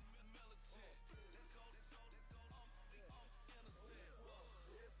little militant. Let's go, I'm innocent.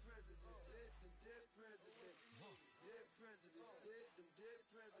 Dead presidents, hit them dead presidents. Dead presidents, hit them dead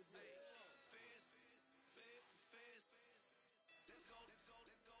presidents. Feds. Let's go,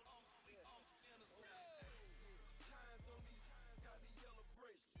 I'm innocent. Hands on me, got the yellow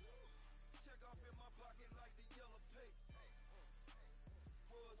brace. Check off in my pocket like the yellow paste.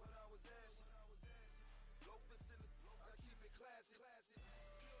 Was what I was asking. Low facility, I keep it classy.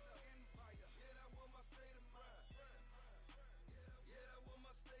 Build an empire, yeah, that was my state of mind. Yeah, that was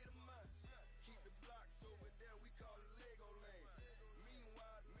my state of mind. Keep the blocks over there, we call it Lego land.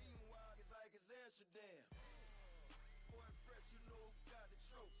 Meanwhile, it's like it's Amsterdam. Boy, fresh, you know who got the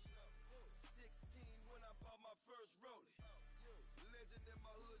tropes. 16 when I bought my first rollie. Legend in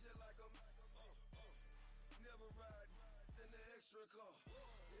my hood, just like a never ride in the extra car.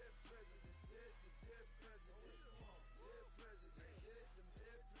 Dead presidents, dead presidents. Dead presidents, hit them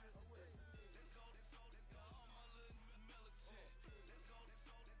dead presidents. Let's go, all my little militant. Let's go,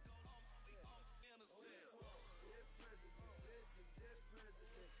 I'm innocent. Dead presidents, hit them dead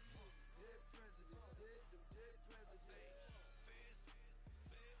presidents. Dead presidents, hit them dead presidents. Feds.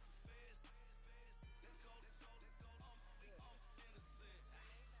 Let's go, I'm innocent.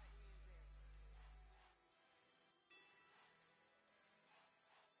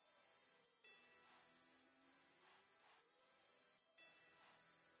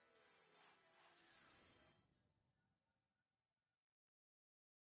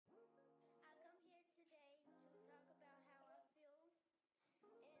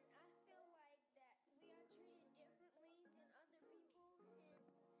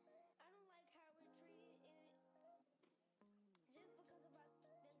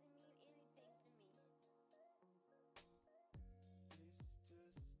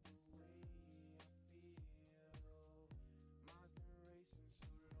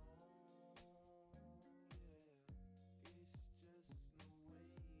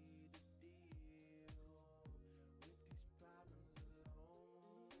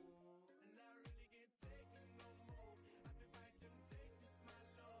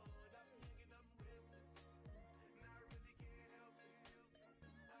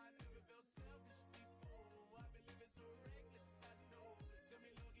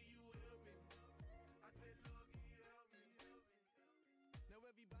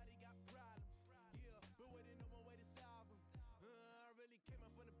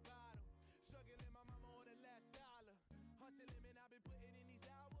 been putting in these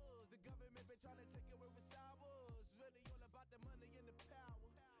hours. The government been trying to take away what's ours. It's really all about the money and the power.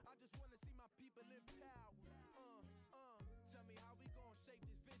 I just wanna see my people in power. Tell me how we gon' shape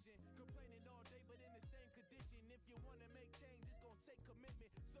this vision. Complaining all day, but in the same condition. If you wanna make change, it's gon' take commitment.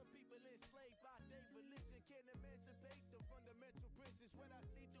 Some people enslaved by their religion can't emancipate the fundamental principles. What I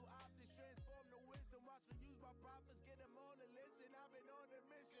see through optics transform the wisdom. Watch me use my prophets, get them on the listen. I've been on a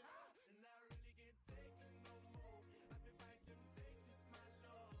mission, and I really can't take it no more. I've been fighting temptations, my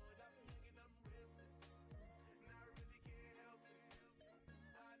Lord. I'm young and I'm restless, and I really can't help it.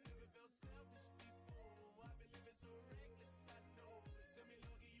 I never felt selfish before. I've been living so reckless, I know. Tell me,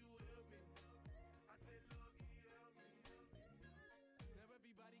 Lord, can you help me? I said, Lord, can you help me? Now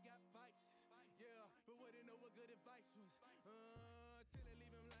everybody got fights, yeah, but wouldn't know what good advice was. Till they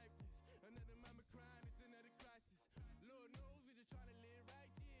leave him lifeless. Another mama crying, it's another crisis. Lord knows we just trying to live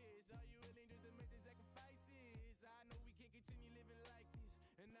righteous. Are you willing to make the sacrifices? I know we can't continue living like this,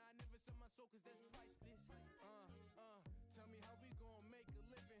 and I never sell my soul cause that's priceless. Tell me how we gon' make a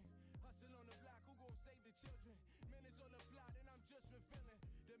living. Hustle on the block, who gon' save the children? Man, it's all a plot and I'm just revealing.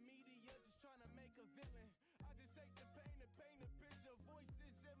 The media just trying to make a villain. I just take the pain and paint a picture.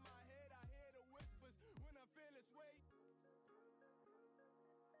 Voices in my head, I hear the whispers when I feel this way.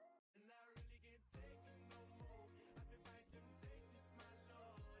 And I really can't take it no more. I've been fighting temptations, my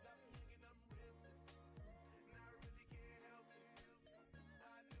Lord. I'm young and I'm restless, and I really can't help it.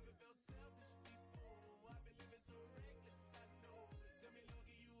 I never felt selfish before. I've been living so reckless, I know. Tell me, Lord,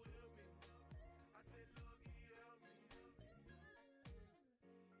 can you help me? I said, Lord, can you help me? It's just the way I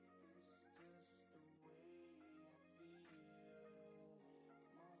feel.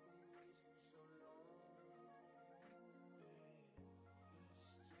 Mom's been wasting so long. It's just the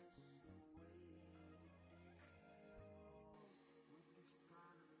way to deal with these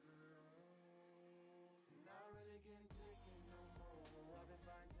problems alone. And I really can't take it no more. I've been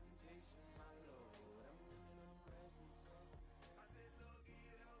fighting temptations, my Lord. I'm young and I'm restless. I said, Lord, can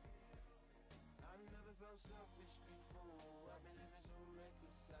you help me? I've never felt selfish before. I've been living so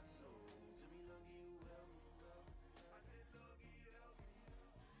reckless, I know. To me, Lord, can you help me? I said, Lord, can you help me?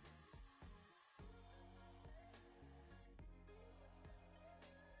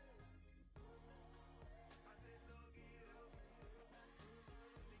 I said, Lord, can you help me?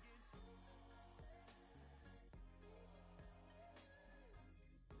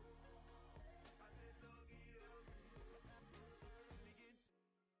 I said, Lord, can you help me?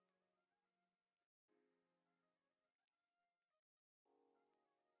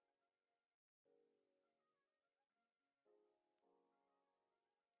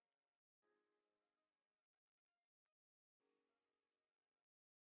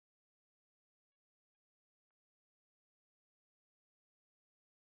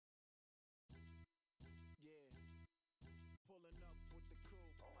 Yeah, pulling up with the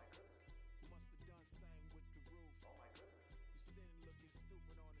coupe. Oh my goodness. Must have done same with the roof. Oh my goodness. You sitting looking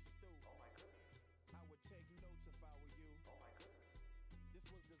stupid on the stoop. Oh my goodness. I would take notes if I were you. Oh my goodness. This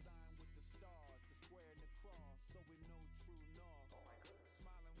was designed with the stars, the square and the cross, so we know true north. Oh my goodness.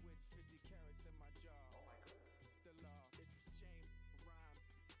 Smiling with 50 carats in my jaw. Oh my goodness. The law, it's a shame, rhyme,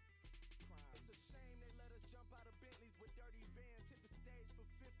 crime. It's a shame they let us jump out of Bentleys with dirty vans. Hit the stage for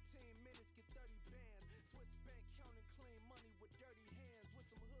 15 minutes, get 30 bands. Swiss bank counting clean money with dirty hands. With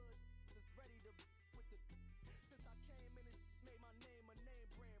some hood that's ready to with the. Since I came in, it made my name a name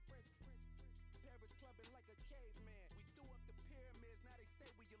brand. French, Paris clubbing like a caveman. We threw up the pyramids, now they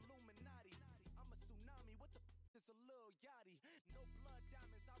say we Illuminati. I'm a tsunami, what the it's a little yachty. No blood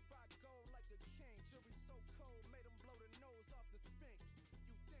diamonds, I rock gold like a king. Jury so cold, made them blow the nose off the Sphinx.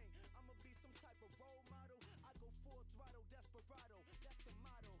 You think I'ma be some type of role model? I go full throttle, desperado, that's the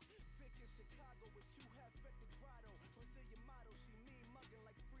motto. Vic in Chicago, it's you have at the grotto. Brazilian model, she mean mugging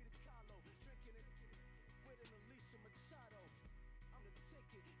like Frida Kahlo. Drinking it with an Alicia Machado. I'm the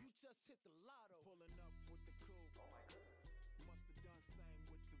ticket, you just hit the lotto. Pulling up with the coupe. Oh my goodness. Must have done same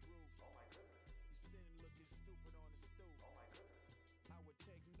with the roof. Oh my goodness. You sitting looking stupid on the stoop. Oh my goodness. I would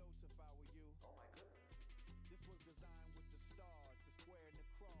take notes if I were you. Oh my goodness. This was designed with the stars, the square and the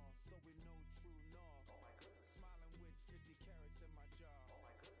cross, so we know true north. Oh my goodness. Smiling with 50 carats in my jaw. Oh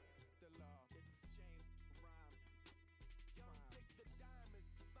my goodness. The law, it's a shame, rhyme, Young Vic the diamonds,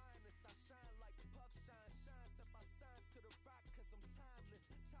 finest. I shine like puff shine, shines if I sign to the rock cause I'm timeless.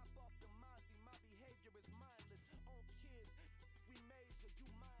 Top off the Mozzie, my behavior is mindless. On kids, we major, you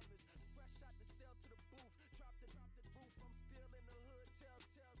mindless. Fresh out the cell to the booth, drop the roof. I'm still in the hood, tell,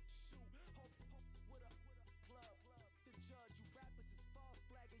 shoot. Hope with a club. The judge, you rappers is false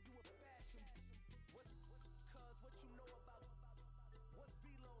flagging, you a fashion. What's cuz what you know about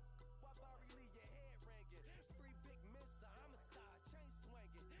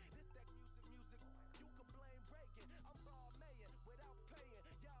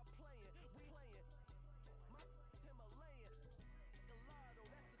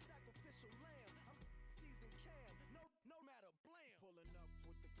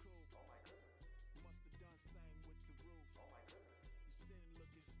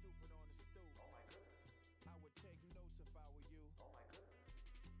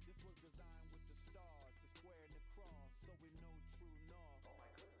so we know true north. Oh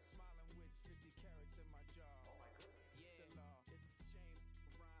my goodness. Smiling with 50 carats in my jaw. Oh my goodness. The law, it's a shame,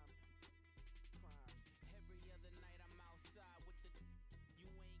 rhyme, crime. Every other night I'm outside with the.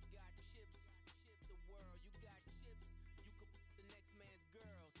 You ain't got chips. The world, you got chips. You could the next man's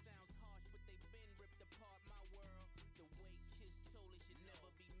girl. Sounds harsh, but they been ripped apart my world. The way Kiss told it should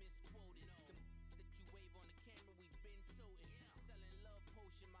never be misquoted. The that you wave on the camera, we been toting. Selling love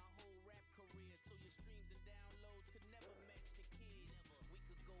potion my whole rap career. So your streams and downloads could never match the kids. We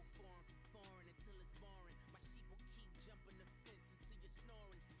could go foreign for foreign until it's boring. My sheep will keep jumping the fence until you're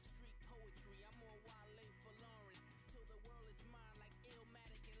snoring. Street poetry, I'm more Wale for Lauren. Till the world is mine like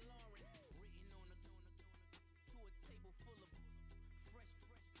Illmatic and Lauren. Written on a to a table full of fresh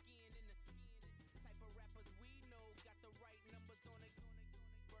skin in the type of rappers we know. Got the right numbers on it.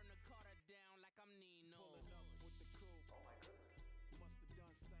 Burn the Carter down like I'm Nino. Pulling up with the coupe. Oh my goodness. Must have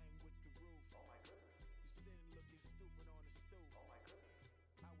done same with the roof. Oh my goodness. You sitting looking stupid on the stoop. Oh my goodness.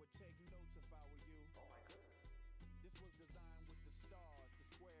 I would take notes if I were you. Oh my goodness. This was designed with the stars, the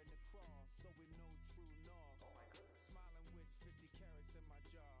square and the cross, so we know true north. Oh my goodness. Smiling with 50 carats in my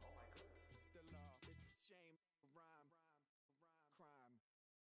jaw. Oh my goodness. The law, it's a shame, rhyme, crime.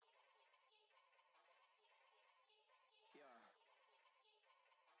 Yeah.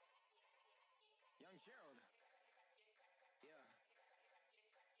 Young Gerald. Yeah.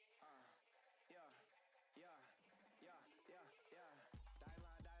 Yeah. Yeah. Yeah. Yeah. Yeah.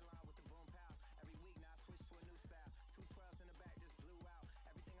 Die line with the boom pow. Every week now I switch to a new style. 212s in the back just blew out.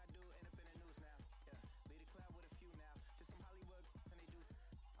 Everything I do end up in the news now. Yeah. Lead a club with a few now. Just some Hollywood and they do.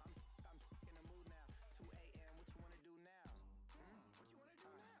 I'm in the mood now. 2 a.m. What you wanna do now? What you wanna do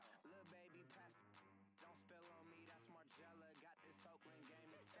now? Little baby pass. Don't spill on me. That's Margella. Got this Oakland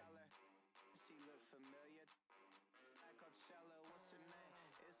game to tell her. She look familiar. Like Coachella. What's her name?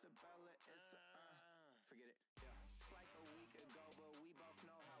 Isabella. Forget it. Yeah. It's like a week ago, but we both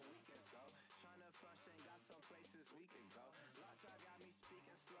know how weekends go. Tryna function, got some places we could go. Lot y'all got me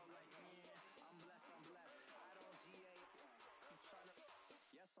speaking slow like yeah. I'm blessed. I don't GA. You tryna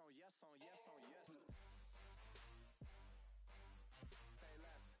yes on yes. Say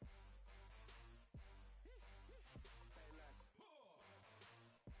less. Say less.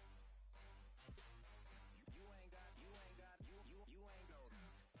 You ain't got.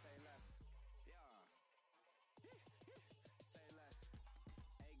 Say less. Yeah. Say less.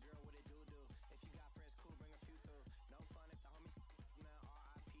 Hey girl, what it do? If you got friends, cool, bring a few through. No fun if the homies now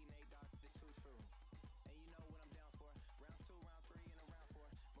R.I.P. Nate Dogg, this too true. And you know what I'm down for. Round 2, round 3, and a round 4.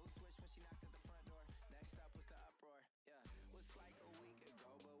 Mood switch when she knocked at the front door. Next up was the uproar. Yeah, was like a week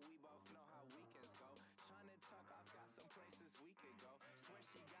ago, but we both know how weekends go. Tryna tuck off, got some places we could go. Swear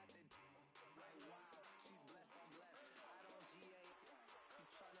she got the like wow, she's blessed. I'm blessed. I don't GA.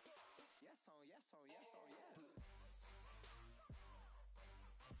 You tryna yes on yes.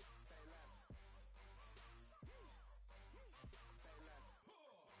 Say less. Say less.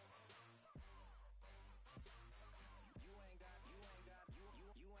 You ain't got.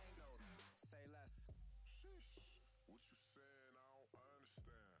 Say less. Sheesh, what you saying? I don't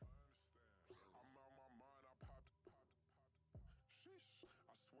understand. I'm out my mind, I popped. Sheesh,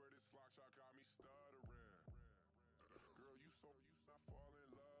 I swear this lock y'all got me stuttering. Girl, you so I fall in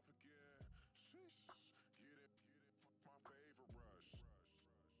love again. Sheesh, get it, my favorite rush.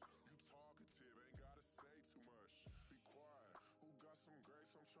 You talkative, ain't gotta say too much. Be quiet, who got some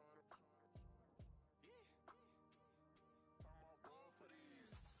grapes? I'm tryna. I'm off both of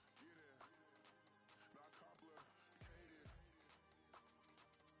these. Get in, not complicated.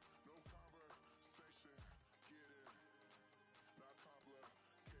 No conversation. Get in, not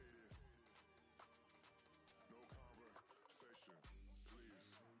complicated. No conversation. Please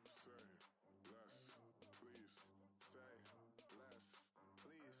say less. Please say less.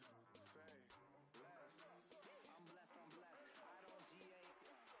 Please say less. I'm blessed. I don't GA.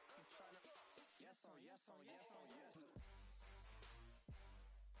 You tryna yes on yes.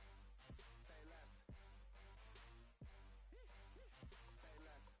 Say less. Say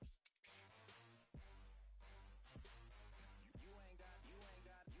less. You ain't got.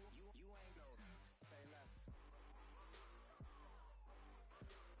 Say less.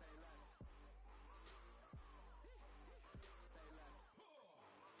 Say less. Say less.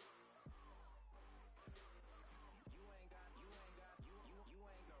 You ain't got.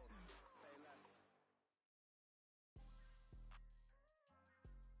 Say less.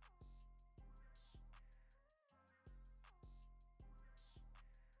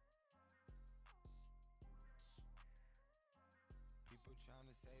 People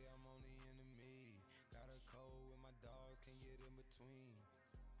tryna say I'm only in the mid. Got a cold with my dogs, can't get in between.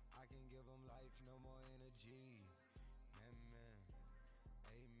 I can give them life, no more energy.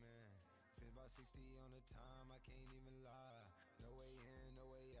 60 on the time, I can't even lie. No way in, no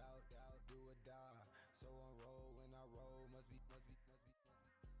way out, do or die. So on roll when I roll, must be.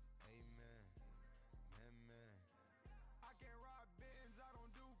 Amen, man. I can't ride Benz, I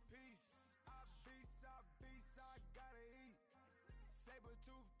don't do peace. I beast, I gotta eat. Saber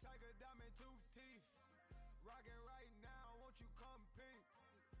tooth, tiger, diamond tooth teeth. Rockin' right now, won't you come peep?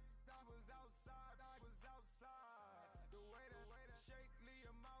 I was outside. The way that shake, leave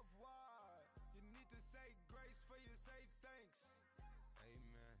your mouth wide. You need to say grace for you say thanks.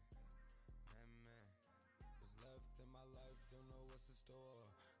 Amen, man. What's left in my life, don't know what's in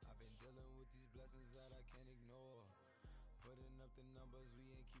store. I've been dealing with these blessings that I can't ignore. Putting up the numbers, we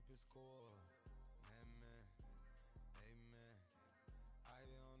ain't keeping score. Man, amen. Out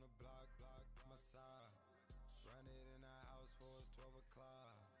here on the block, my side. Run it in the house for it's 12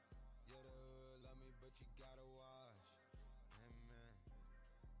 o'clock. Yeah, the hood love me, but you gotta watch. Amen,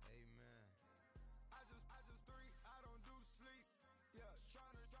 I just three, I don't do sleep. Yeah,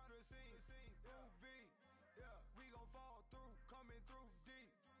 tryna see. UV. Yeah, we gon' fall through, coming through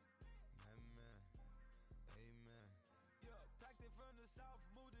deep. amen. Yeah, packed it from the south,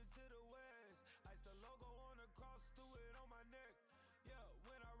 moved it to the west. Iced the logo on the cross, threw it on my neck. Yeah,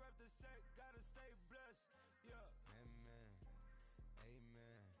 when I rep the set, gotta stay blessed. Yeah.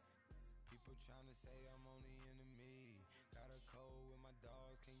 Amen. People tryna say I'm only enemy. Got a cold with my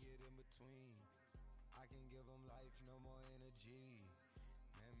dogs, can't get in between. I can give them life, no more energy.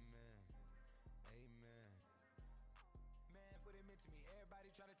 Amen. Man, put it into me.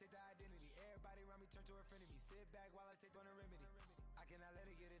 Everybody try to take the identity. Everybody around me turn to a friend of me. Sit back while I take on a remedy. I cannot let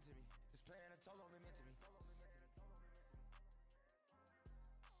it get into me. This playing a toll on me, meant to me.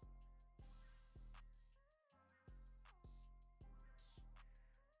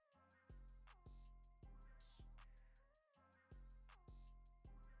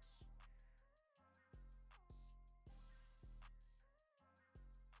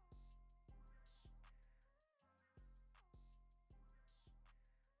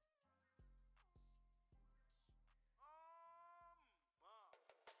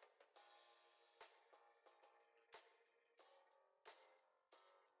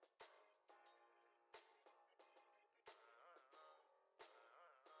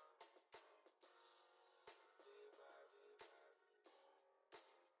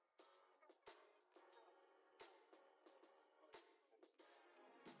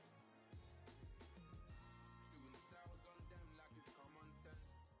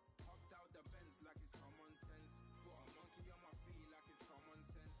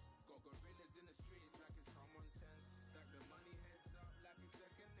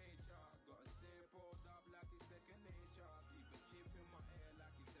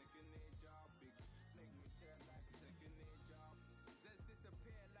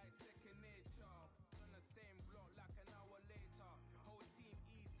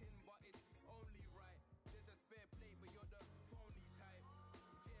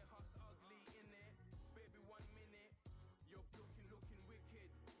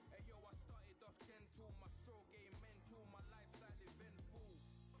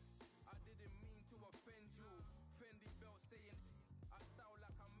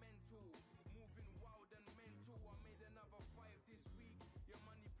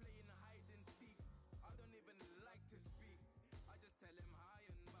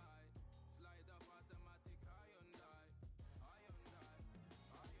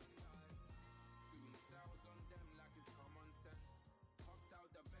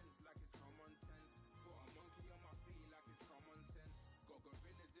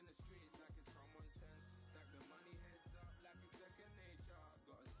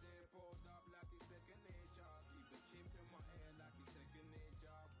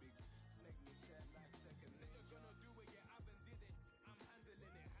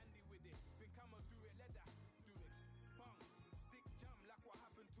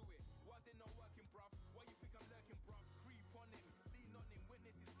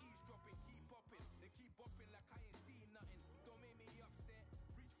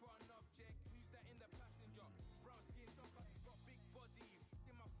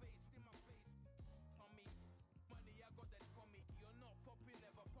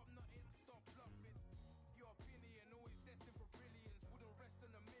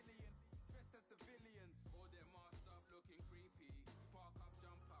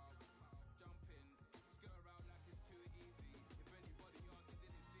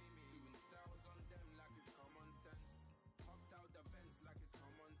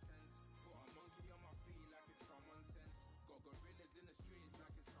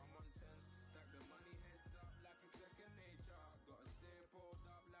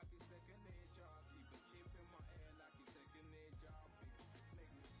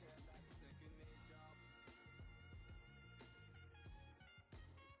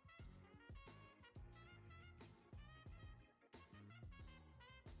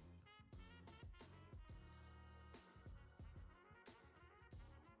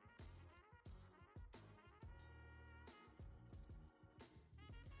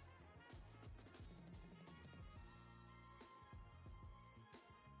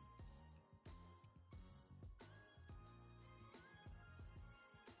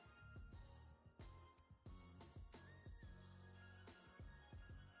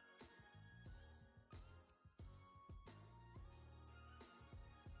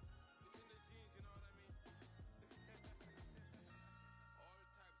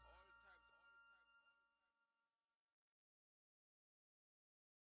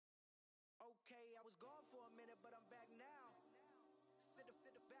 was gone for a minute, but I'm back now. Sit the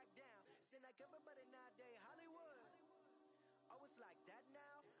back down. Seem like everybody nowadays Hollywood. Oh, it's like that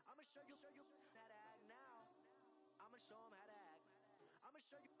now. I'ma show you how to act now. I'ma show 'em how to act. I'ma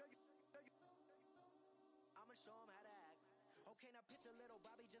show you. I'ma show 'em how to act. Okay, now picture little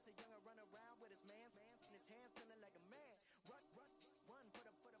Bobby, just a youngin' run around with his mans in his hand, feeling like a man. Run,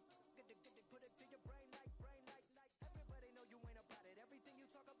 put it to your brain like. Everybody know you ain't about it. Everything you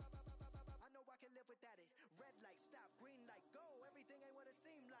talk about, I know I can live without it. Red light, stop, green light, go. Everything ain't what it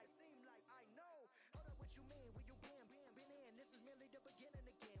seem like. I know. Hold up, what you mean? Where you been in? This is merely the beginning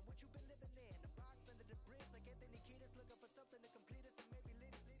again. What you been living in? The box under the bridge, like Anthony Kiedis, looking for something to complete us and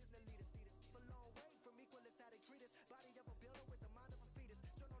maybe lead us. A long way from equal is how they treat us. Body of a builder with the mind of a fetus.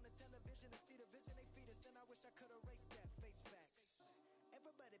 Turn on the television and see the vision they feed us, and I wish I could erase that. Face facts.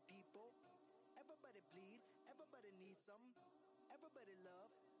 Everybody people, everybody bleed, everybody needs some, everybody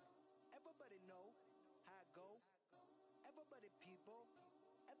love, everybody know how it go. Everybody people,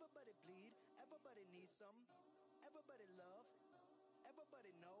 everybody bleed, everybody needs some, everybody love,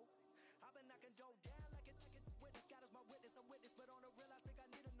 everybody know. I've been knocking dough down like it witness. God is my witness, I'm witness, but on the real I think I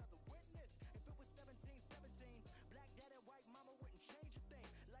need another witness. If it was 17, black dad and white mama wouldn't change a thing.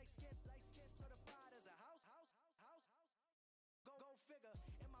 Light skin, certified as a house. Go figure.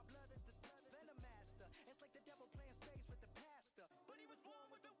 In my blood is the venom master. It's like the devil playing spades with the pastor, but he was born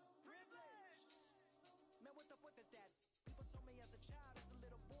with the privilege. Man, what the fuck is that? People told me as a child, as a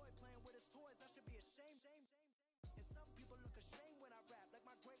little boy playing with his toys, I should be ashamed. And some people look ashamed when I rap, like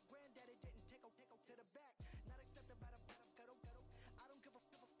my great granddaddy didn't take to the back. Not accepted by the ghetto. I don't give a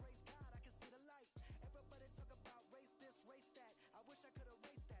praise God, I can see the light. Everybody talk about race this, race that. I wish I could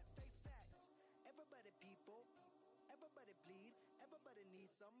erase that. Face facts. Everybody people, everybody bleed, everybody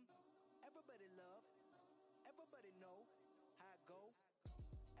needs some, everybody love, everybody know how it go.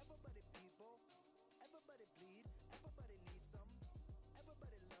 Everybody people, everybody bleed, everybody needs some,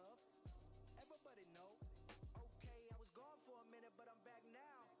 everybody love, everybody know. Okay, I was gone for a minute, but I'm back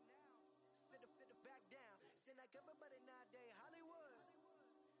now. Sit the back down. Seem like everybody nowadays Hollywood.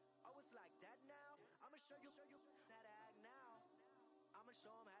 Oh, it's like that now. I'ma show you how to act now. I'ma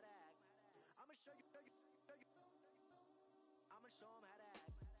show 'em how to act. I'ma show you. I'ma show 'em how to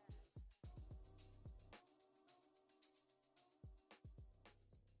act.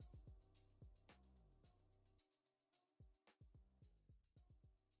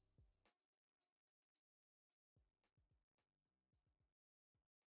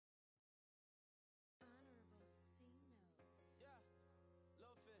 Yeah,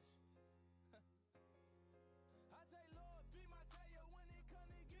 little fish. I say, Lord, be my savior when it come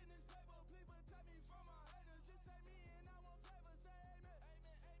to getting this paper. Please protect me from my haters. Just say me and I won't favor. Say amen.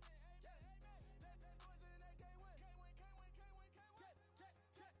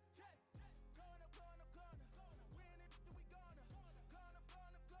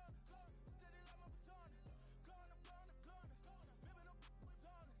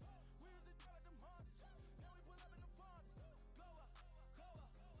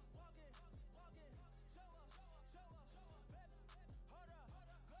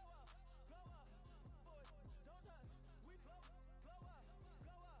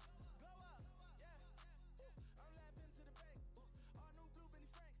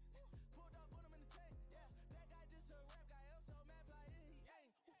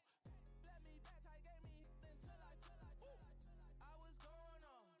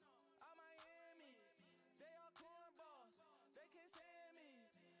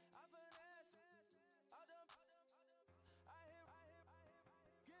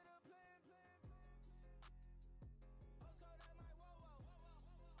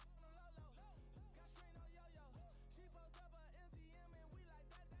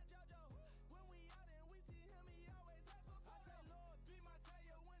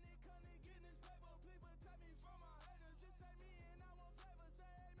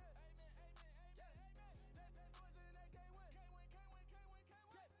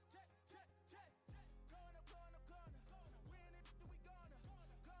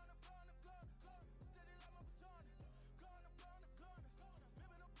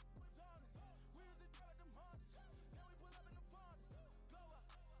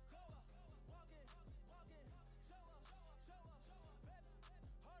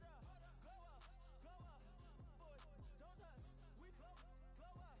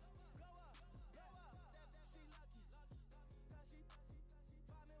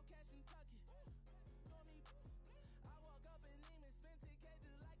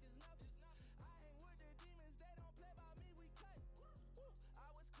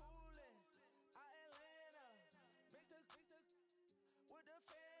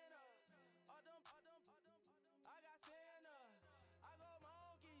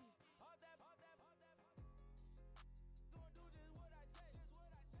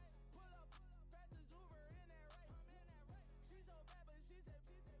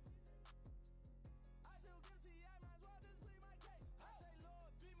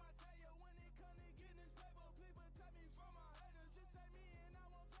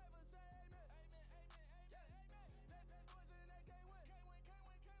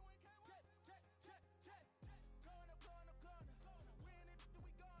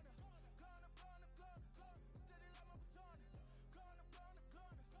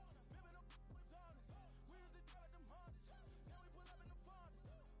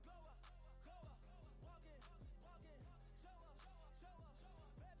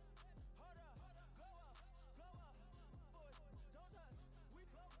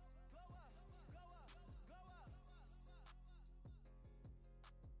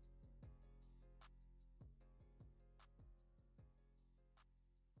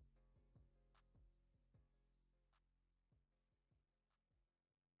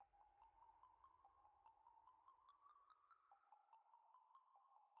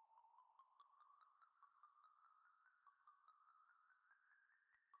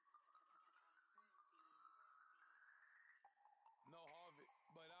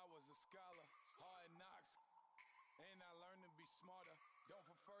 smarter. Don't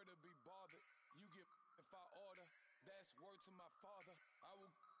prefer to be bothered. You get if I order. That's word to my father. I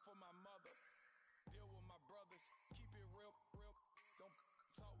will for my mother. Deal with my brothers. Keep it real, real. Don't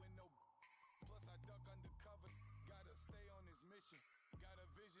talk with no. Plus I duck under covers. Gotta stay on this mission. Got a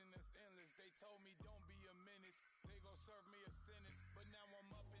vision that's endless. They told me don't be a menace. They gon' serve me a sentence. But now I'm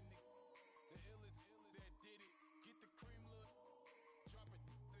up in the illest that did it. Get the cream look. Drop it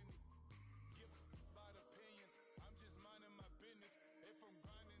in it. Give about opinions. I'm just minding my business. If I'm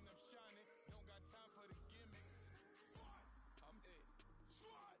grinding, I'm shining. Don't got time for the gimmicks. Squad, I'm it.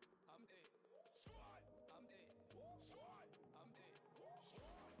 Squad, I'm it. Squad, I'm it. Squad, I'm it.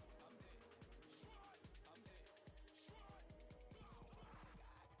 Squad, I'm it. Squad, I'm it. Squad.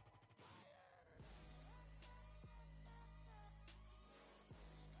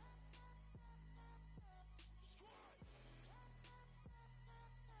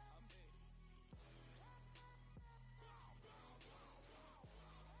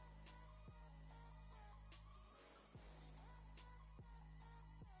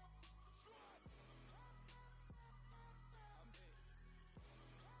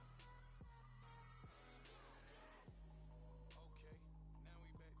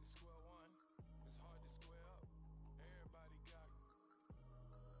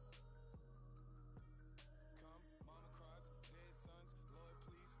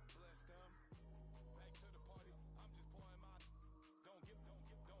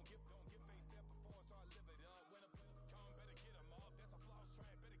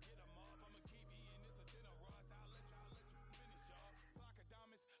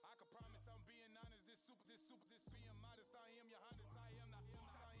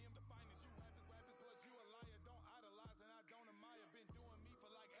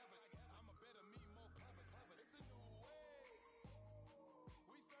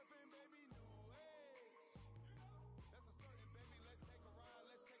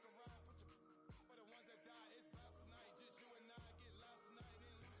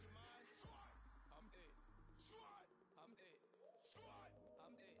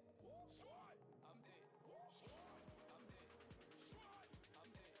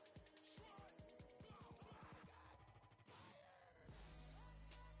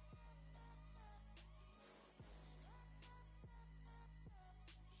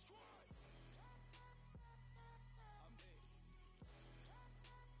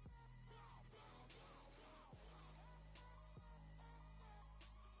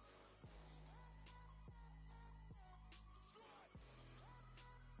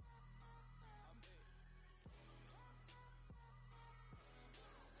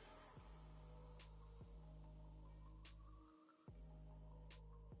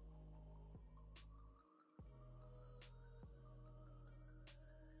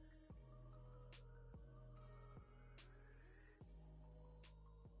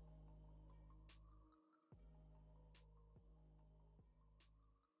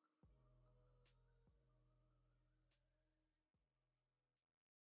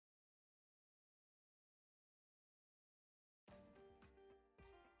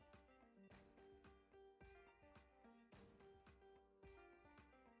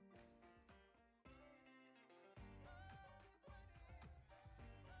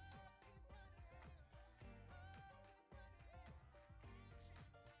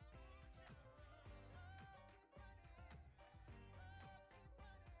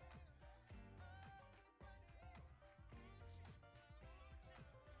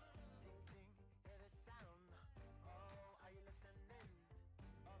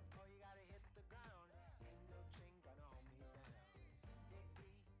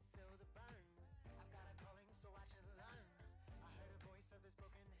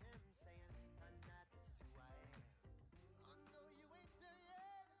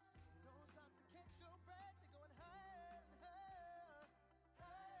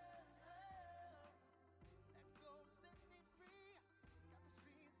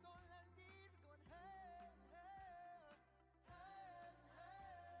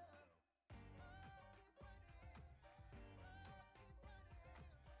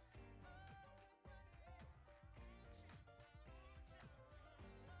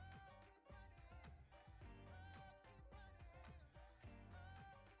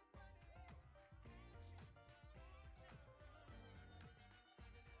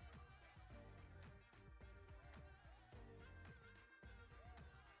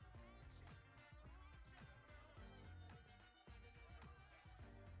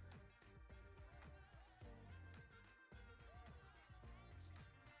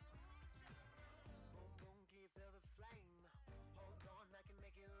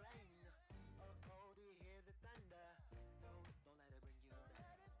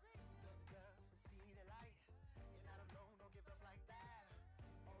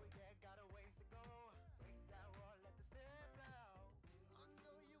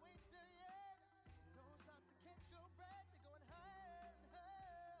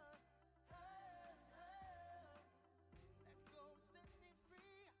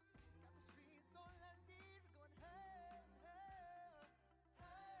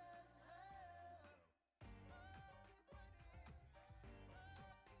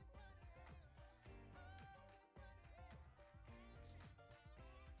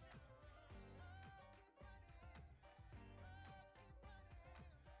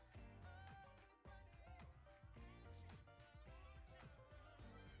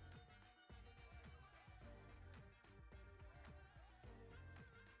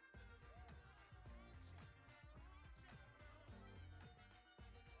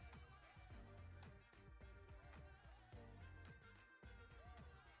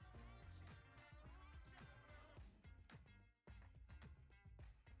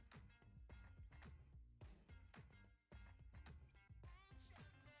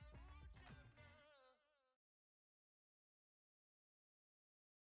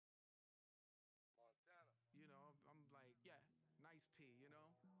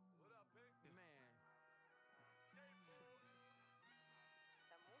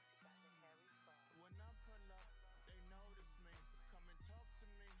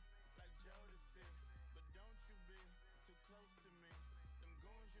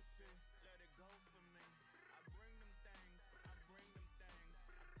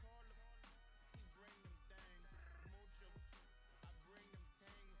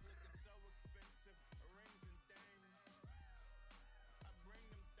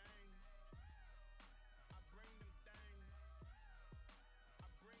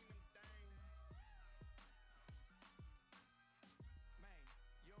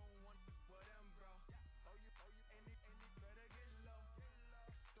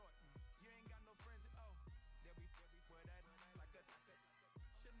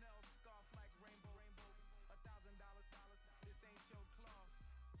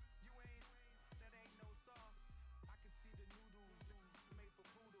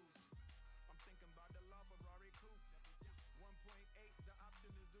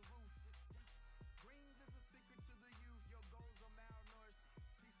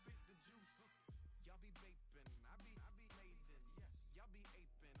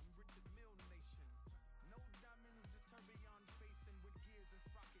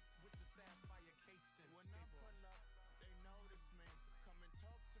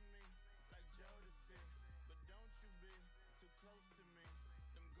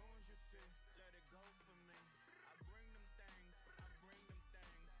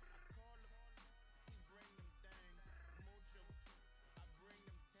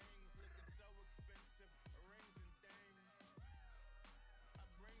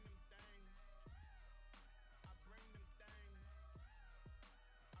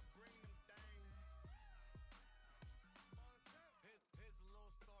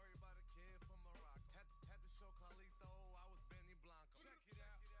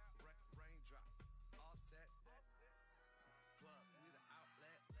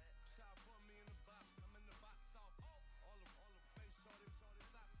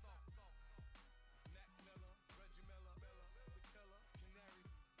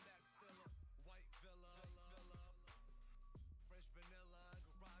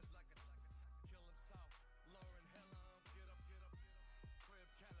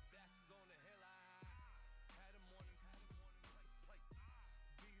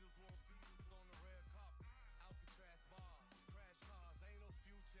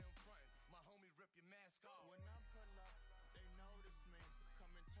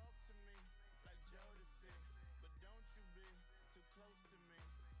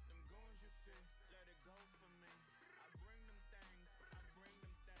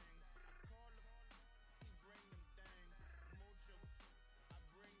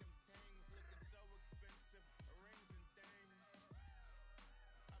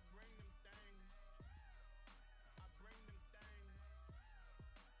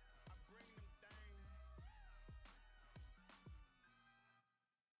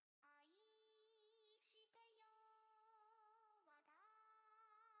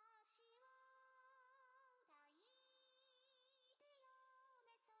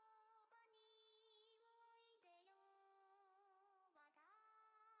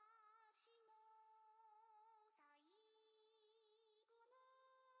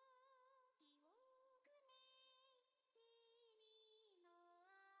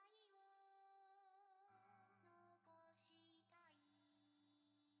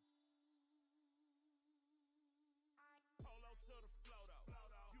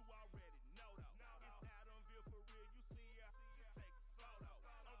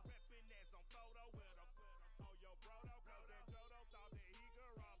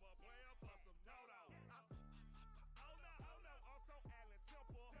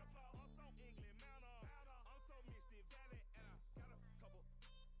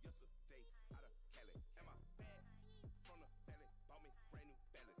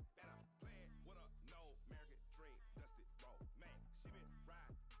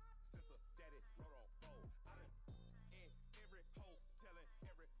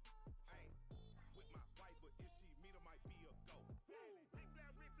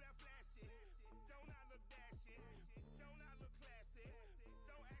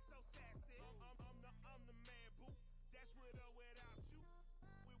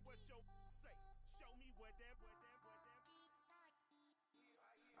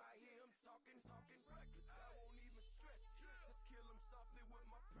 talking reckless, I won't even stress. Just kill him softly with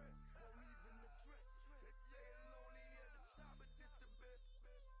my press, won't even address. They say it's lonely at the top, but this the best.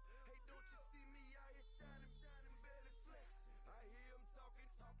 Hey, don't you see me out here shining, barely flex. I hear him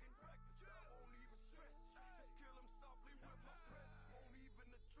talking reckless, I won't even stress. Just kill him softly with my press, won't even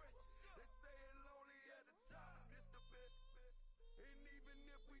address. They say it's lonely at the top, but this the best. And even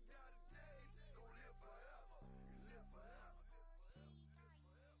if we die today, gon' live forever, live forever.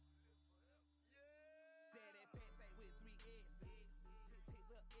 Daddy Pat say with 3 S's. Take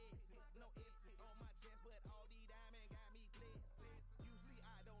the S's, no S's on my chest, but all these diamonds got me blessed. Usually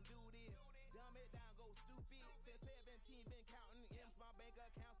I don't do this. Dumb it down, go stupid. Since 17, been counting M's, my bank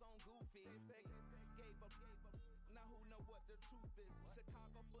accounts on goofy. Say, gave up. Now who know what the truth is?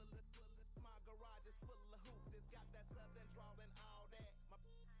 Chicago full of, my garage is full of hoops. This got that southern drawl and all that. My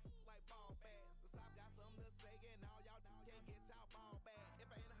like ball bags. The South got something to say, and all y'all can't get y'all ball back.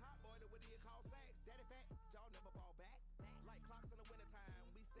 If I ain't a hot boy, then what do you call sacks? Daddy fat, y'all never fall back. Like clocks in the wintertime,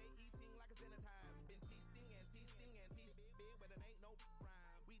 we stay eating like it's dinner time. Been feasting and feasting and feast big, but it ain't no rhyme.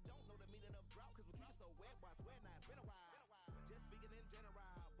 We don't know the meaning of drought, cause we keep it so wet. Why swear now, it's been a while. Just speaking in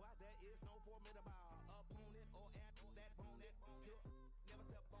general, boy, there is no formidable opponent or after that bone it. Never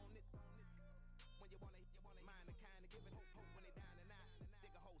step on it. When you wanna mind the kind of give it hope when they down and out.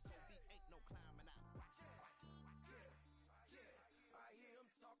 Dig a hole so deep, ain't no climbing out. Yeah, I hear him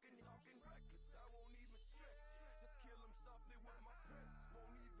talking reckless, I won't even stress. Just kill him softly with my press,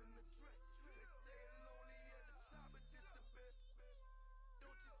 won't even address. They say it's lonely at the top, but this the best.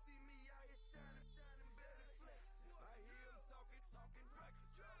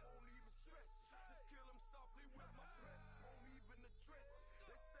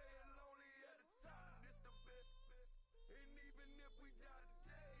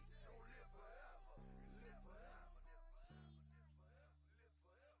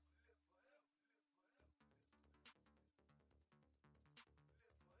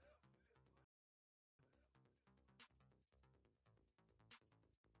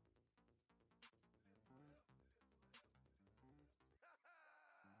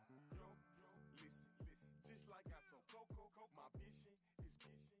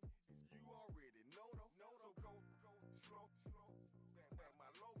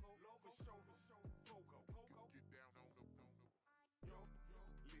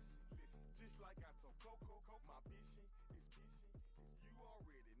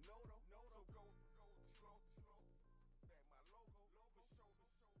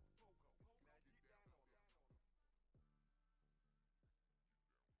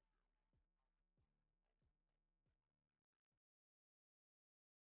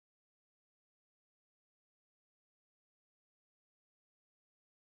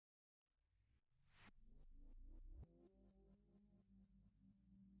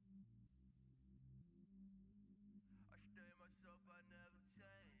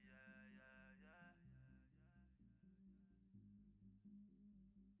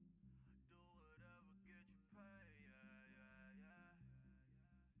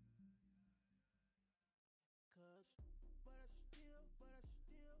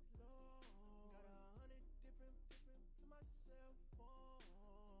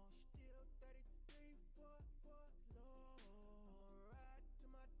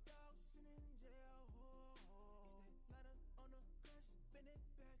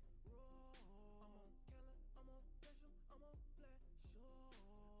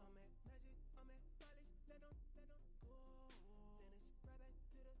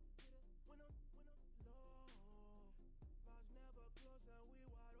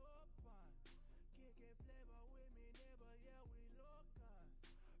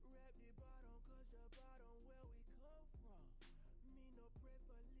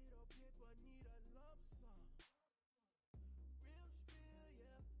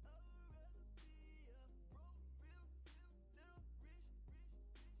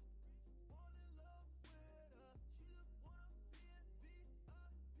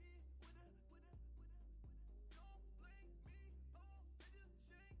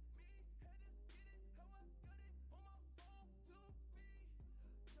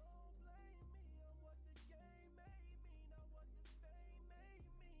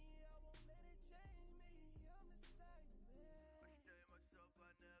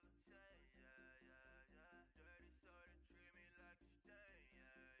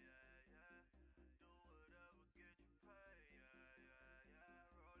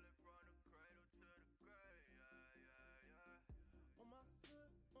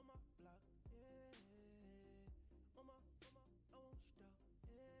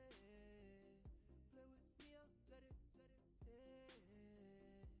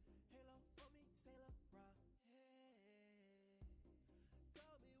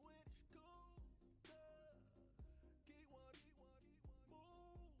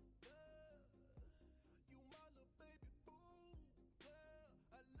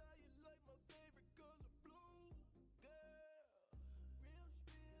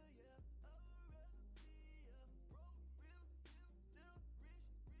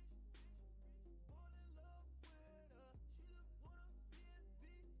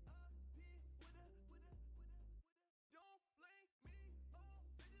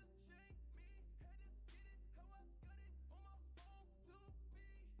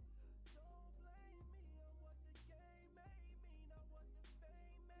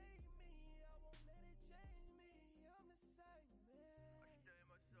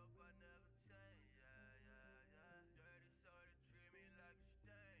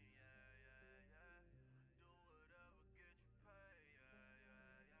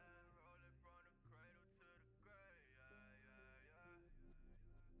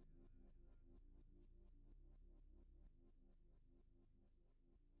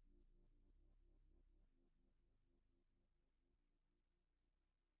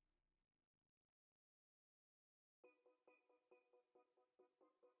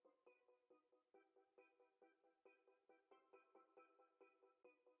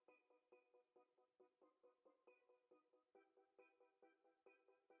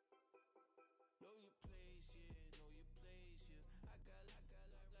 Know your place, yeah, know your place, yeah. I got like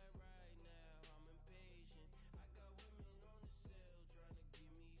right now, I'm impatient. I got women on the cell trying to give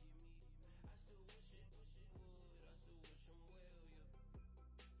me. I still wish it would, I still wish them well,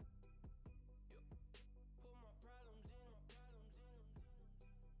 yeah. Yep. Put my problems in them.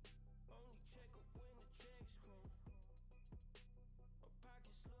 Only check up when the checks come. My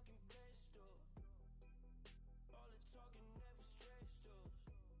pockets looking blessed up. All the talking never stressed us.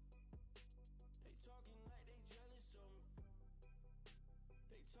 They talk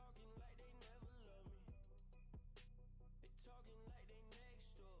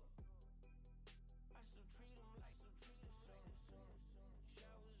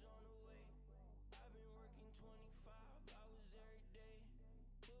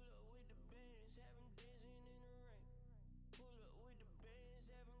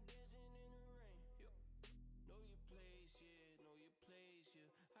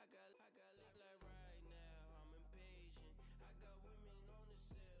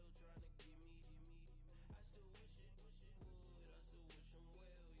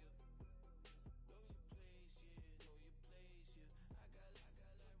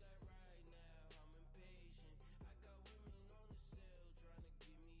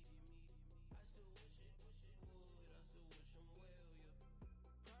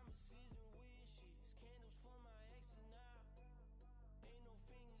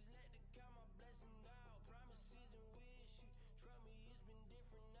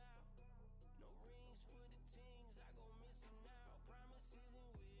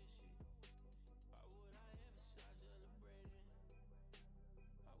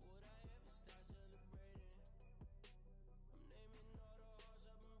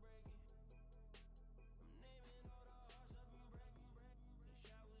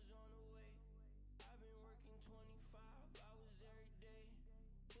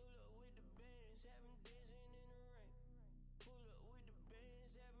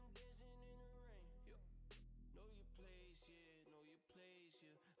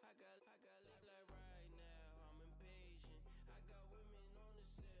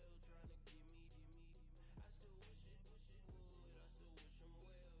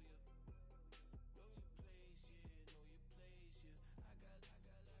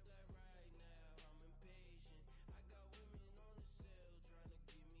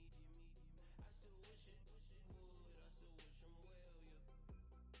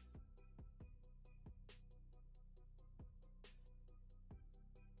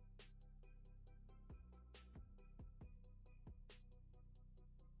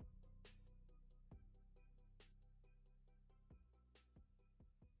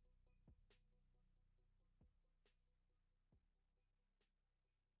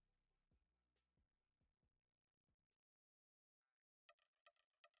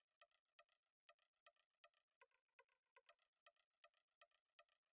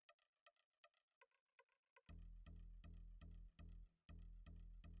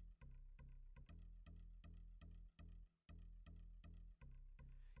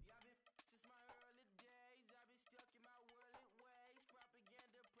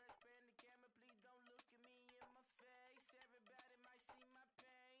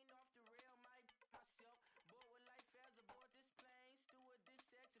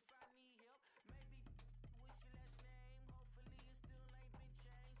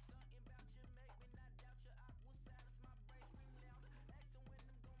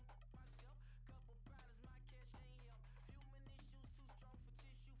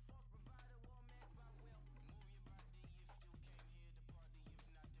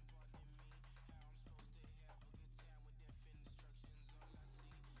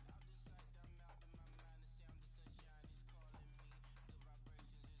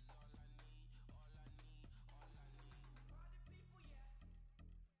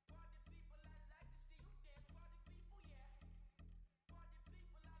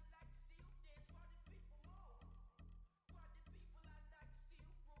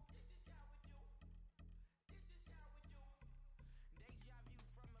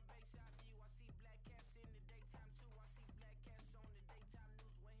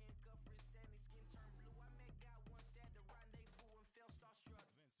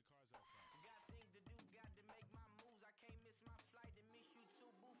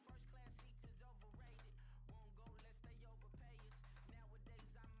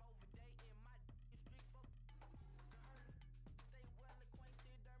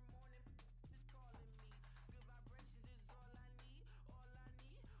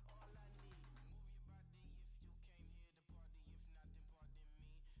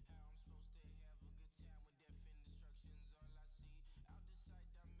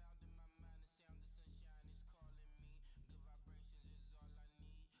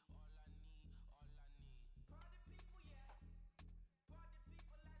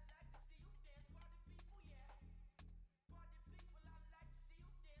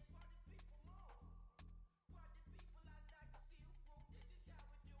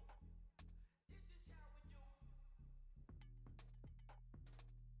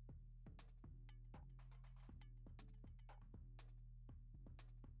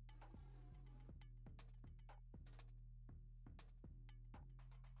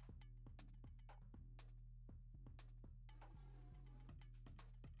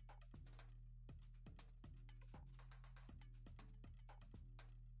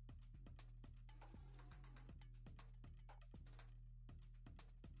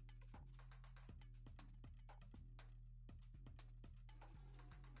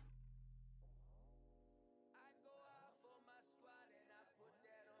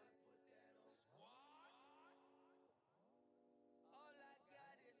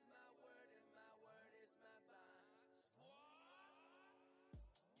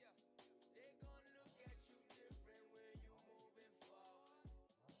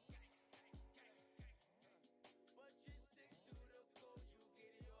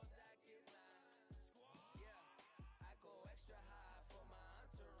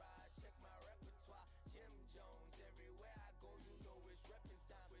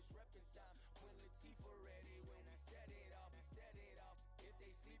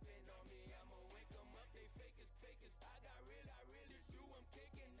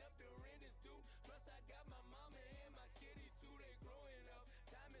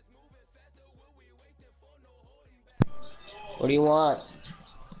What do you want?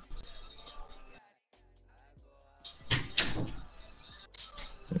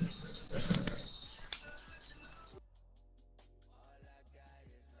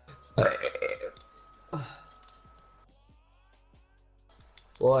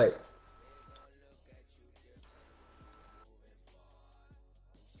 What?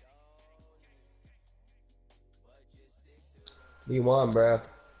 What do you want, bro?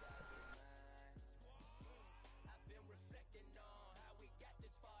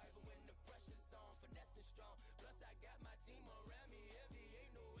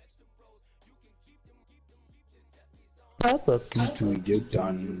 I fuck you to you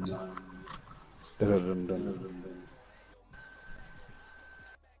done. Dun, dun, dun, dun.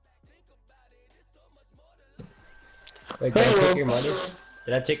 Wait, did I take your Hello. money?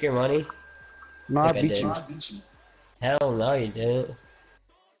 Did I take your money? No, I I think I beat did. you. Hell no, you didn't.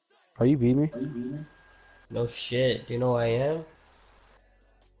 Oh, you beat me? No shit. Do you know who I am?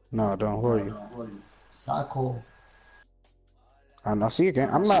 No, don't. Who are you? Sako. I see your game.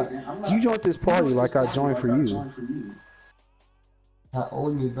 I'm not. You joined this party like I joined for you. I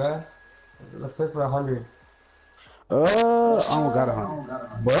own you, bro. Let's play for 100. I don't got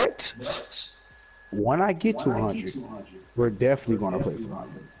 100. But when I get to 100, we're definitely gonna play for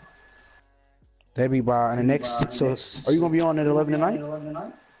 100. That'd be by in the next. So, are you gonna be on at 11 tonight?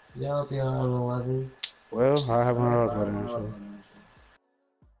 Yeah, I'll be on 11. Well, I have $100 by then, so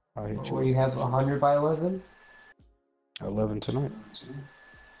I'll hit you Where you have 100 by 11? 11 tonight.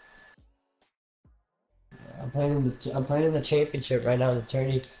 I'm playing in the championship right now. The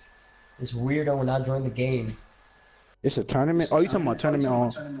tourney. This weirdo will not join the game. It's a tournament. Oh, you talking about tournament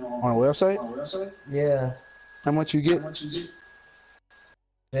on a website? Yeah, How much you get?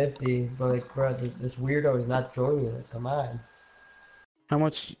 50. But like, bro, this weirdo is not joining. Like, come on. How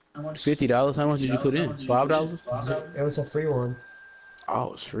much? $50. How much did you put in? $5? It was a free one.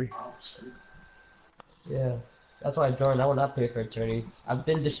 Oh, it's free. Yeah, that's why I joined. I will not pay for a tourney. I've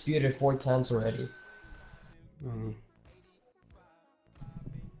been disputed 4 times already.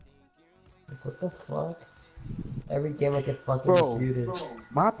 Like, what the fuck? Every game I get fucking disputed.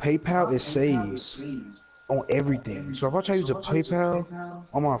 My PayPal is saved on everything. So if I try to use a PayPal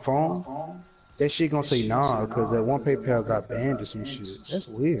on my phone, that shit gonna say nah because that one PayPal got banned or some shit. That's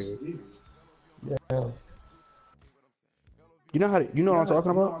weird. Yeah. You know what I'm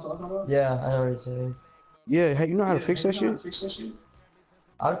talking about? Yeah, I know what you're saying. Yeah, hey, you know how to fix that shit?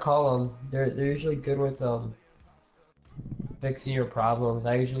 I'd call them. They're usually good with fixing your problems.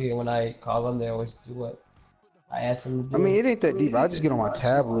 I usually when I call them, they always do what I ask them to do. I mean, it ain't that deep. I just get on my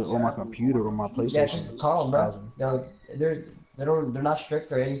tablet or my computer or my PlayStation. Yeah, just call them, bro. No, they're not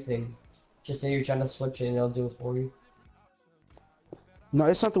strict or anything. Just say you're trying to switch it, and they'll do it for you. No,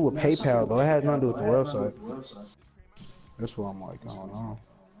 it's something with PayPal though. It has nothing to do with the website. That's what I'm like, I don't know.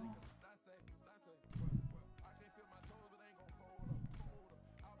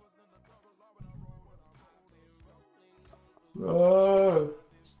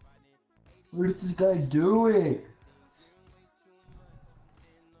 What is this guy doing?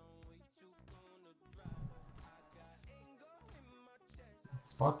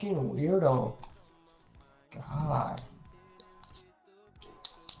 Fucking weirdo. God.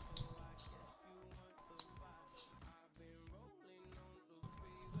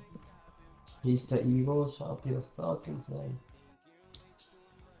 He's the evil, so I'll be the fucking same.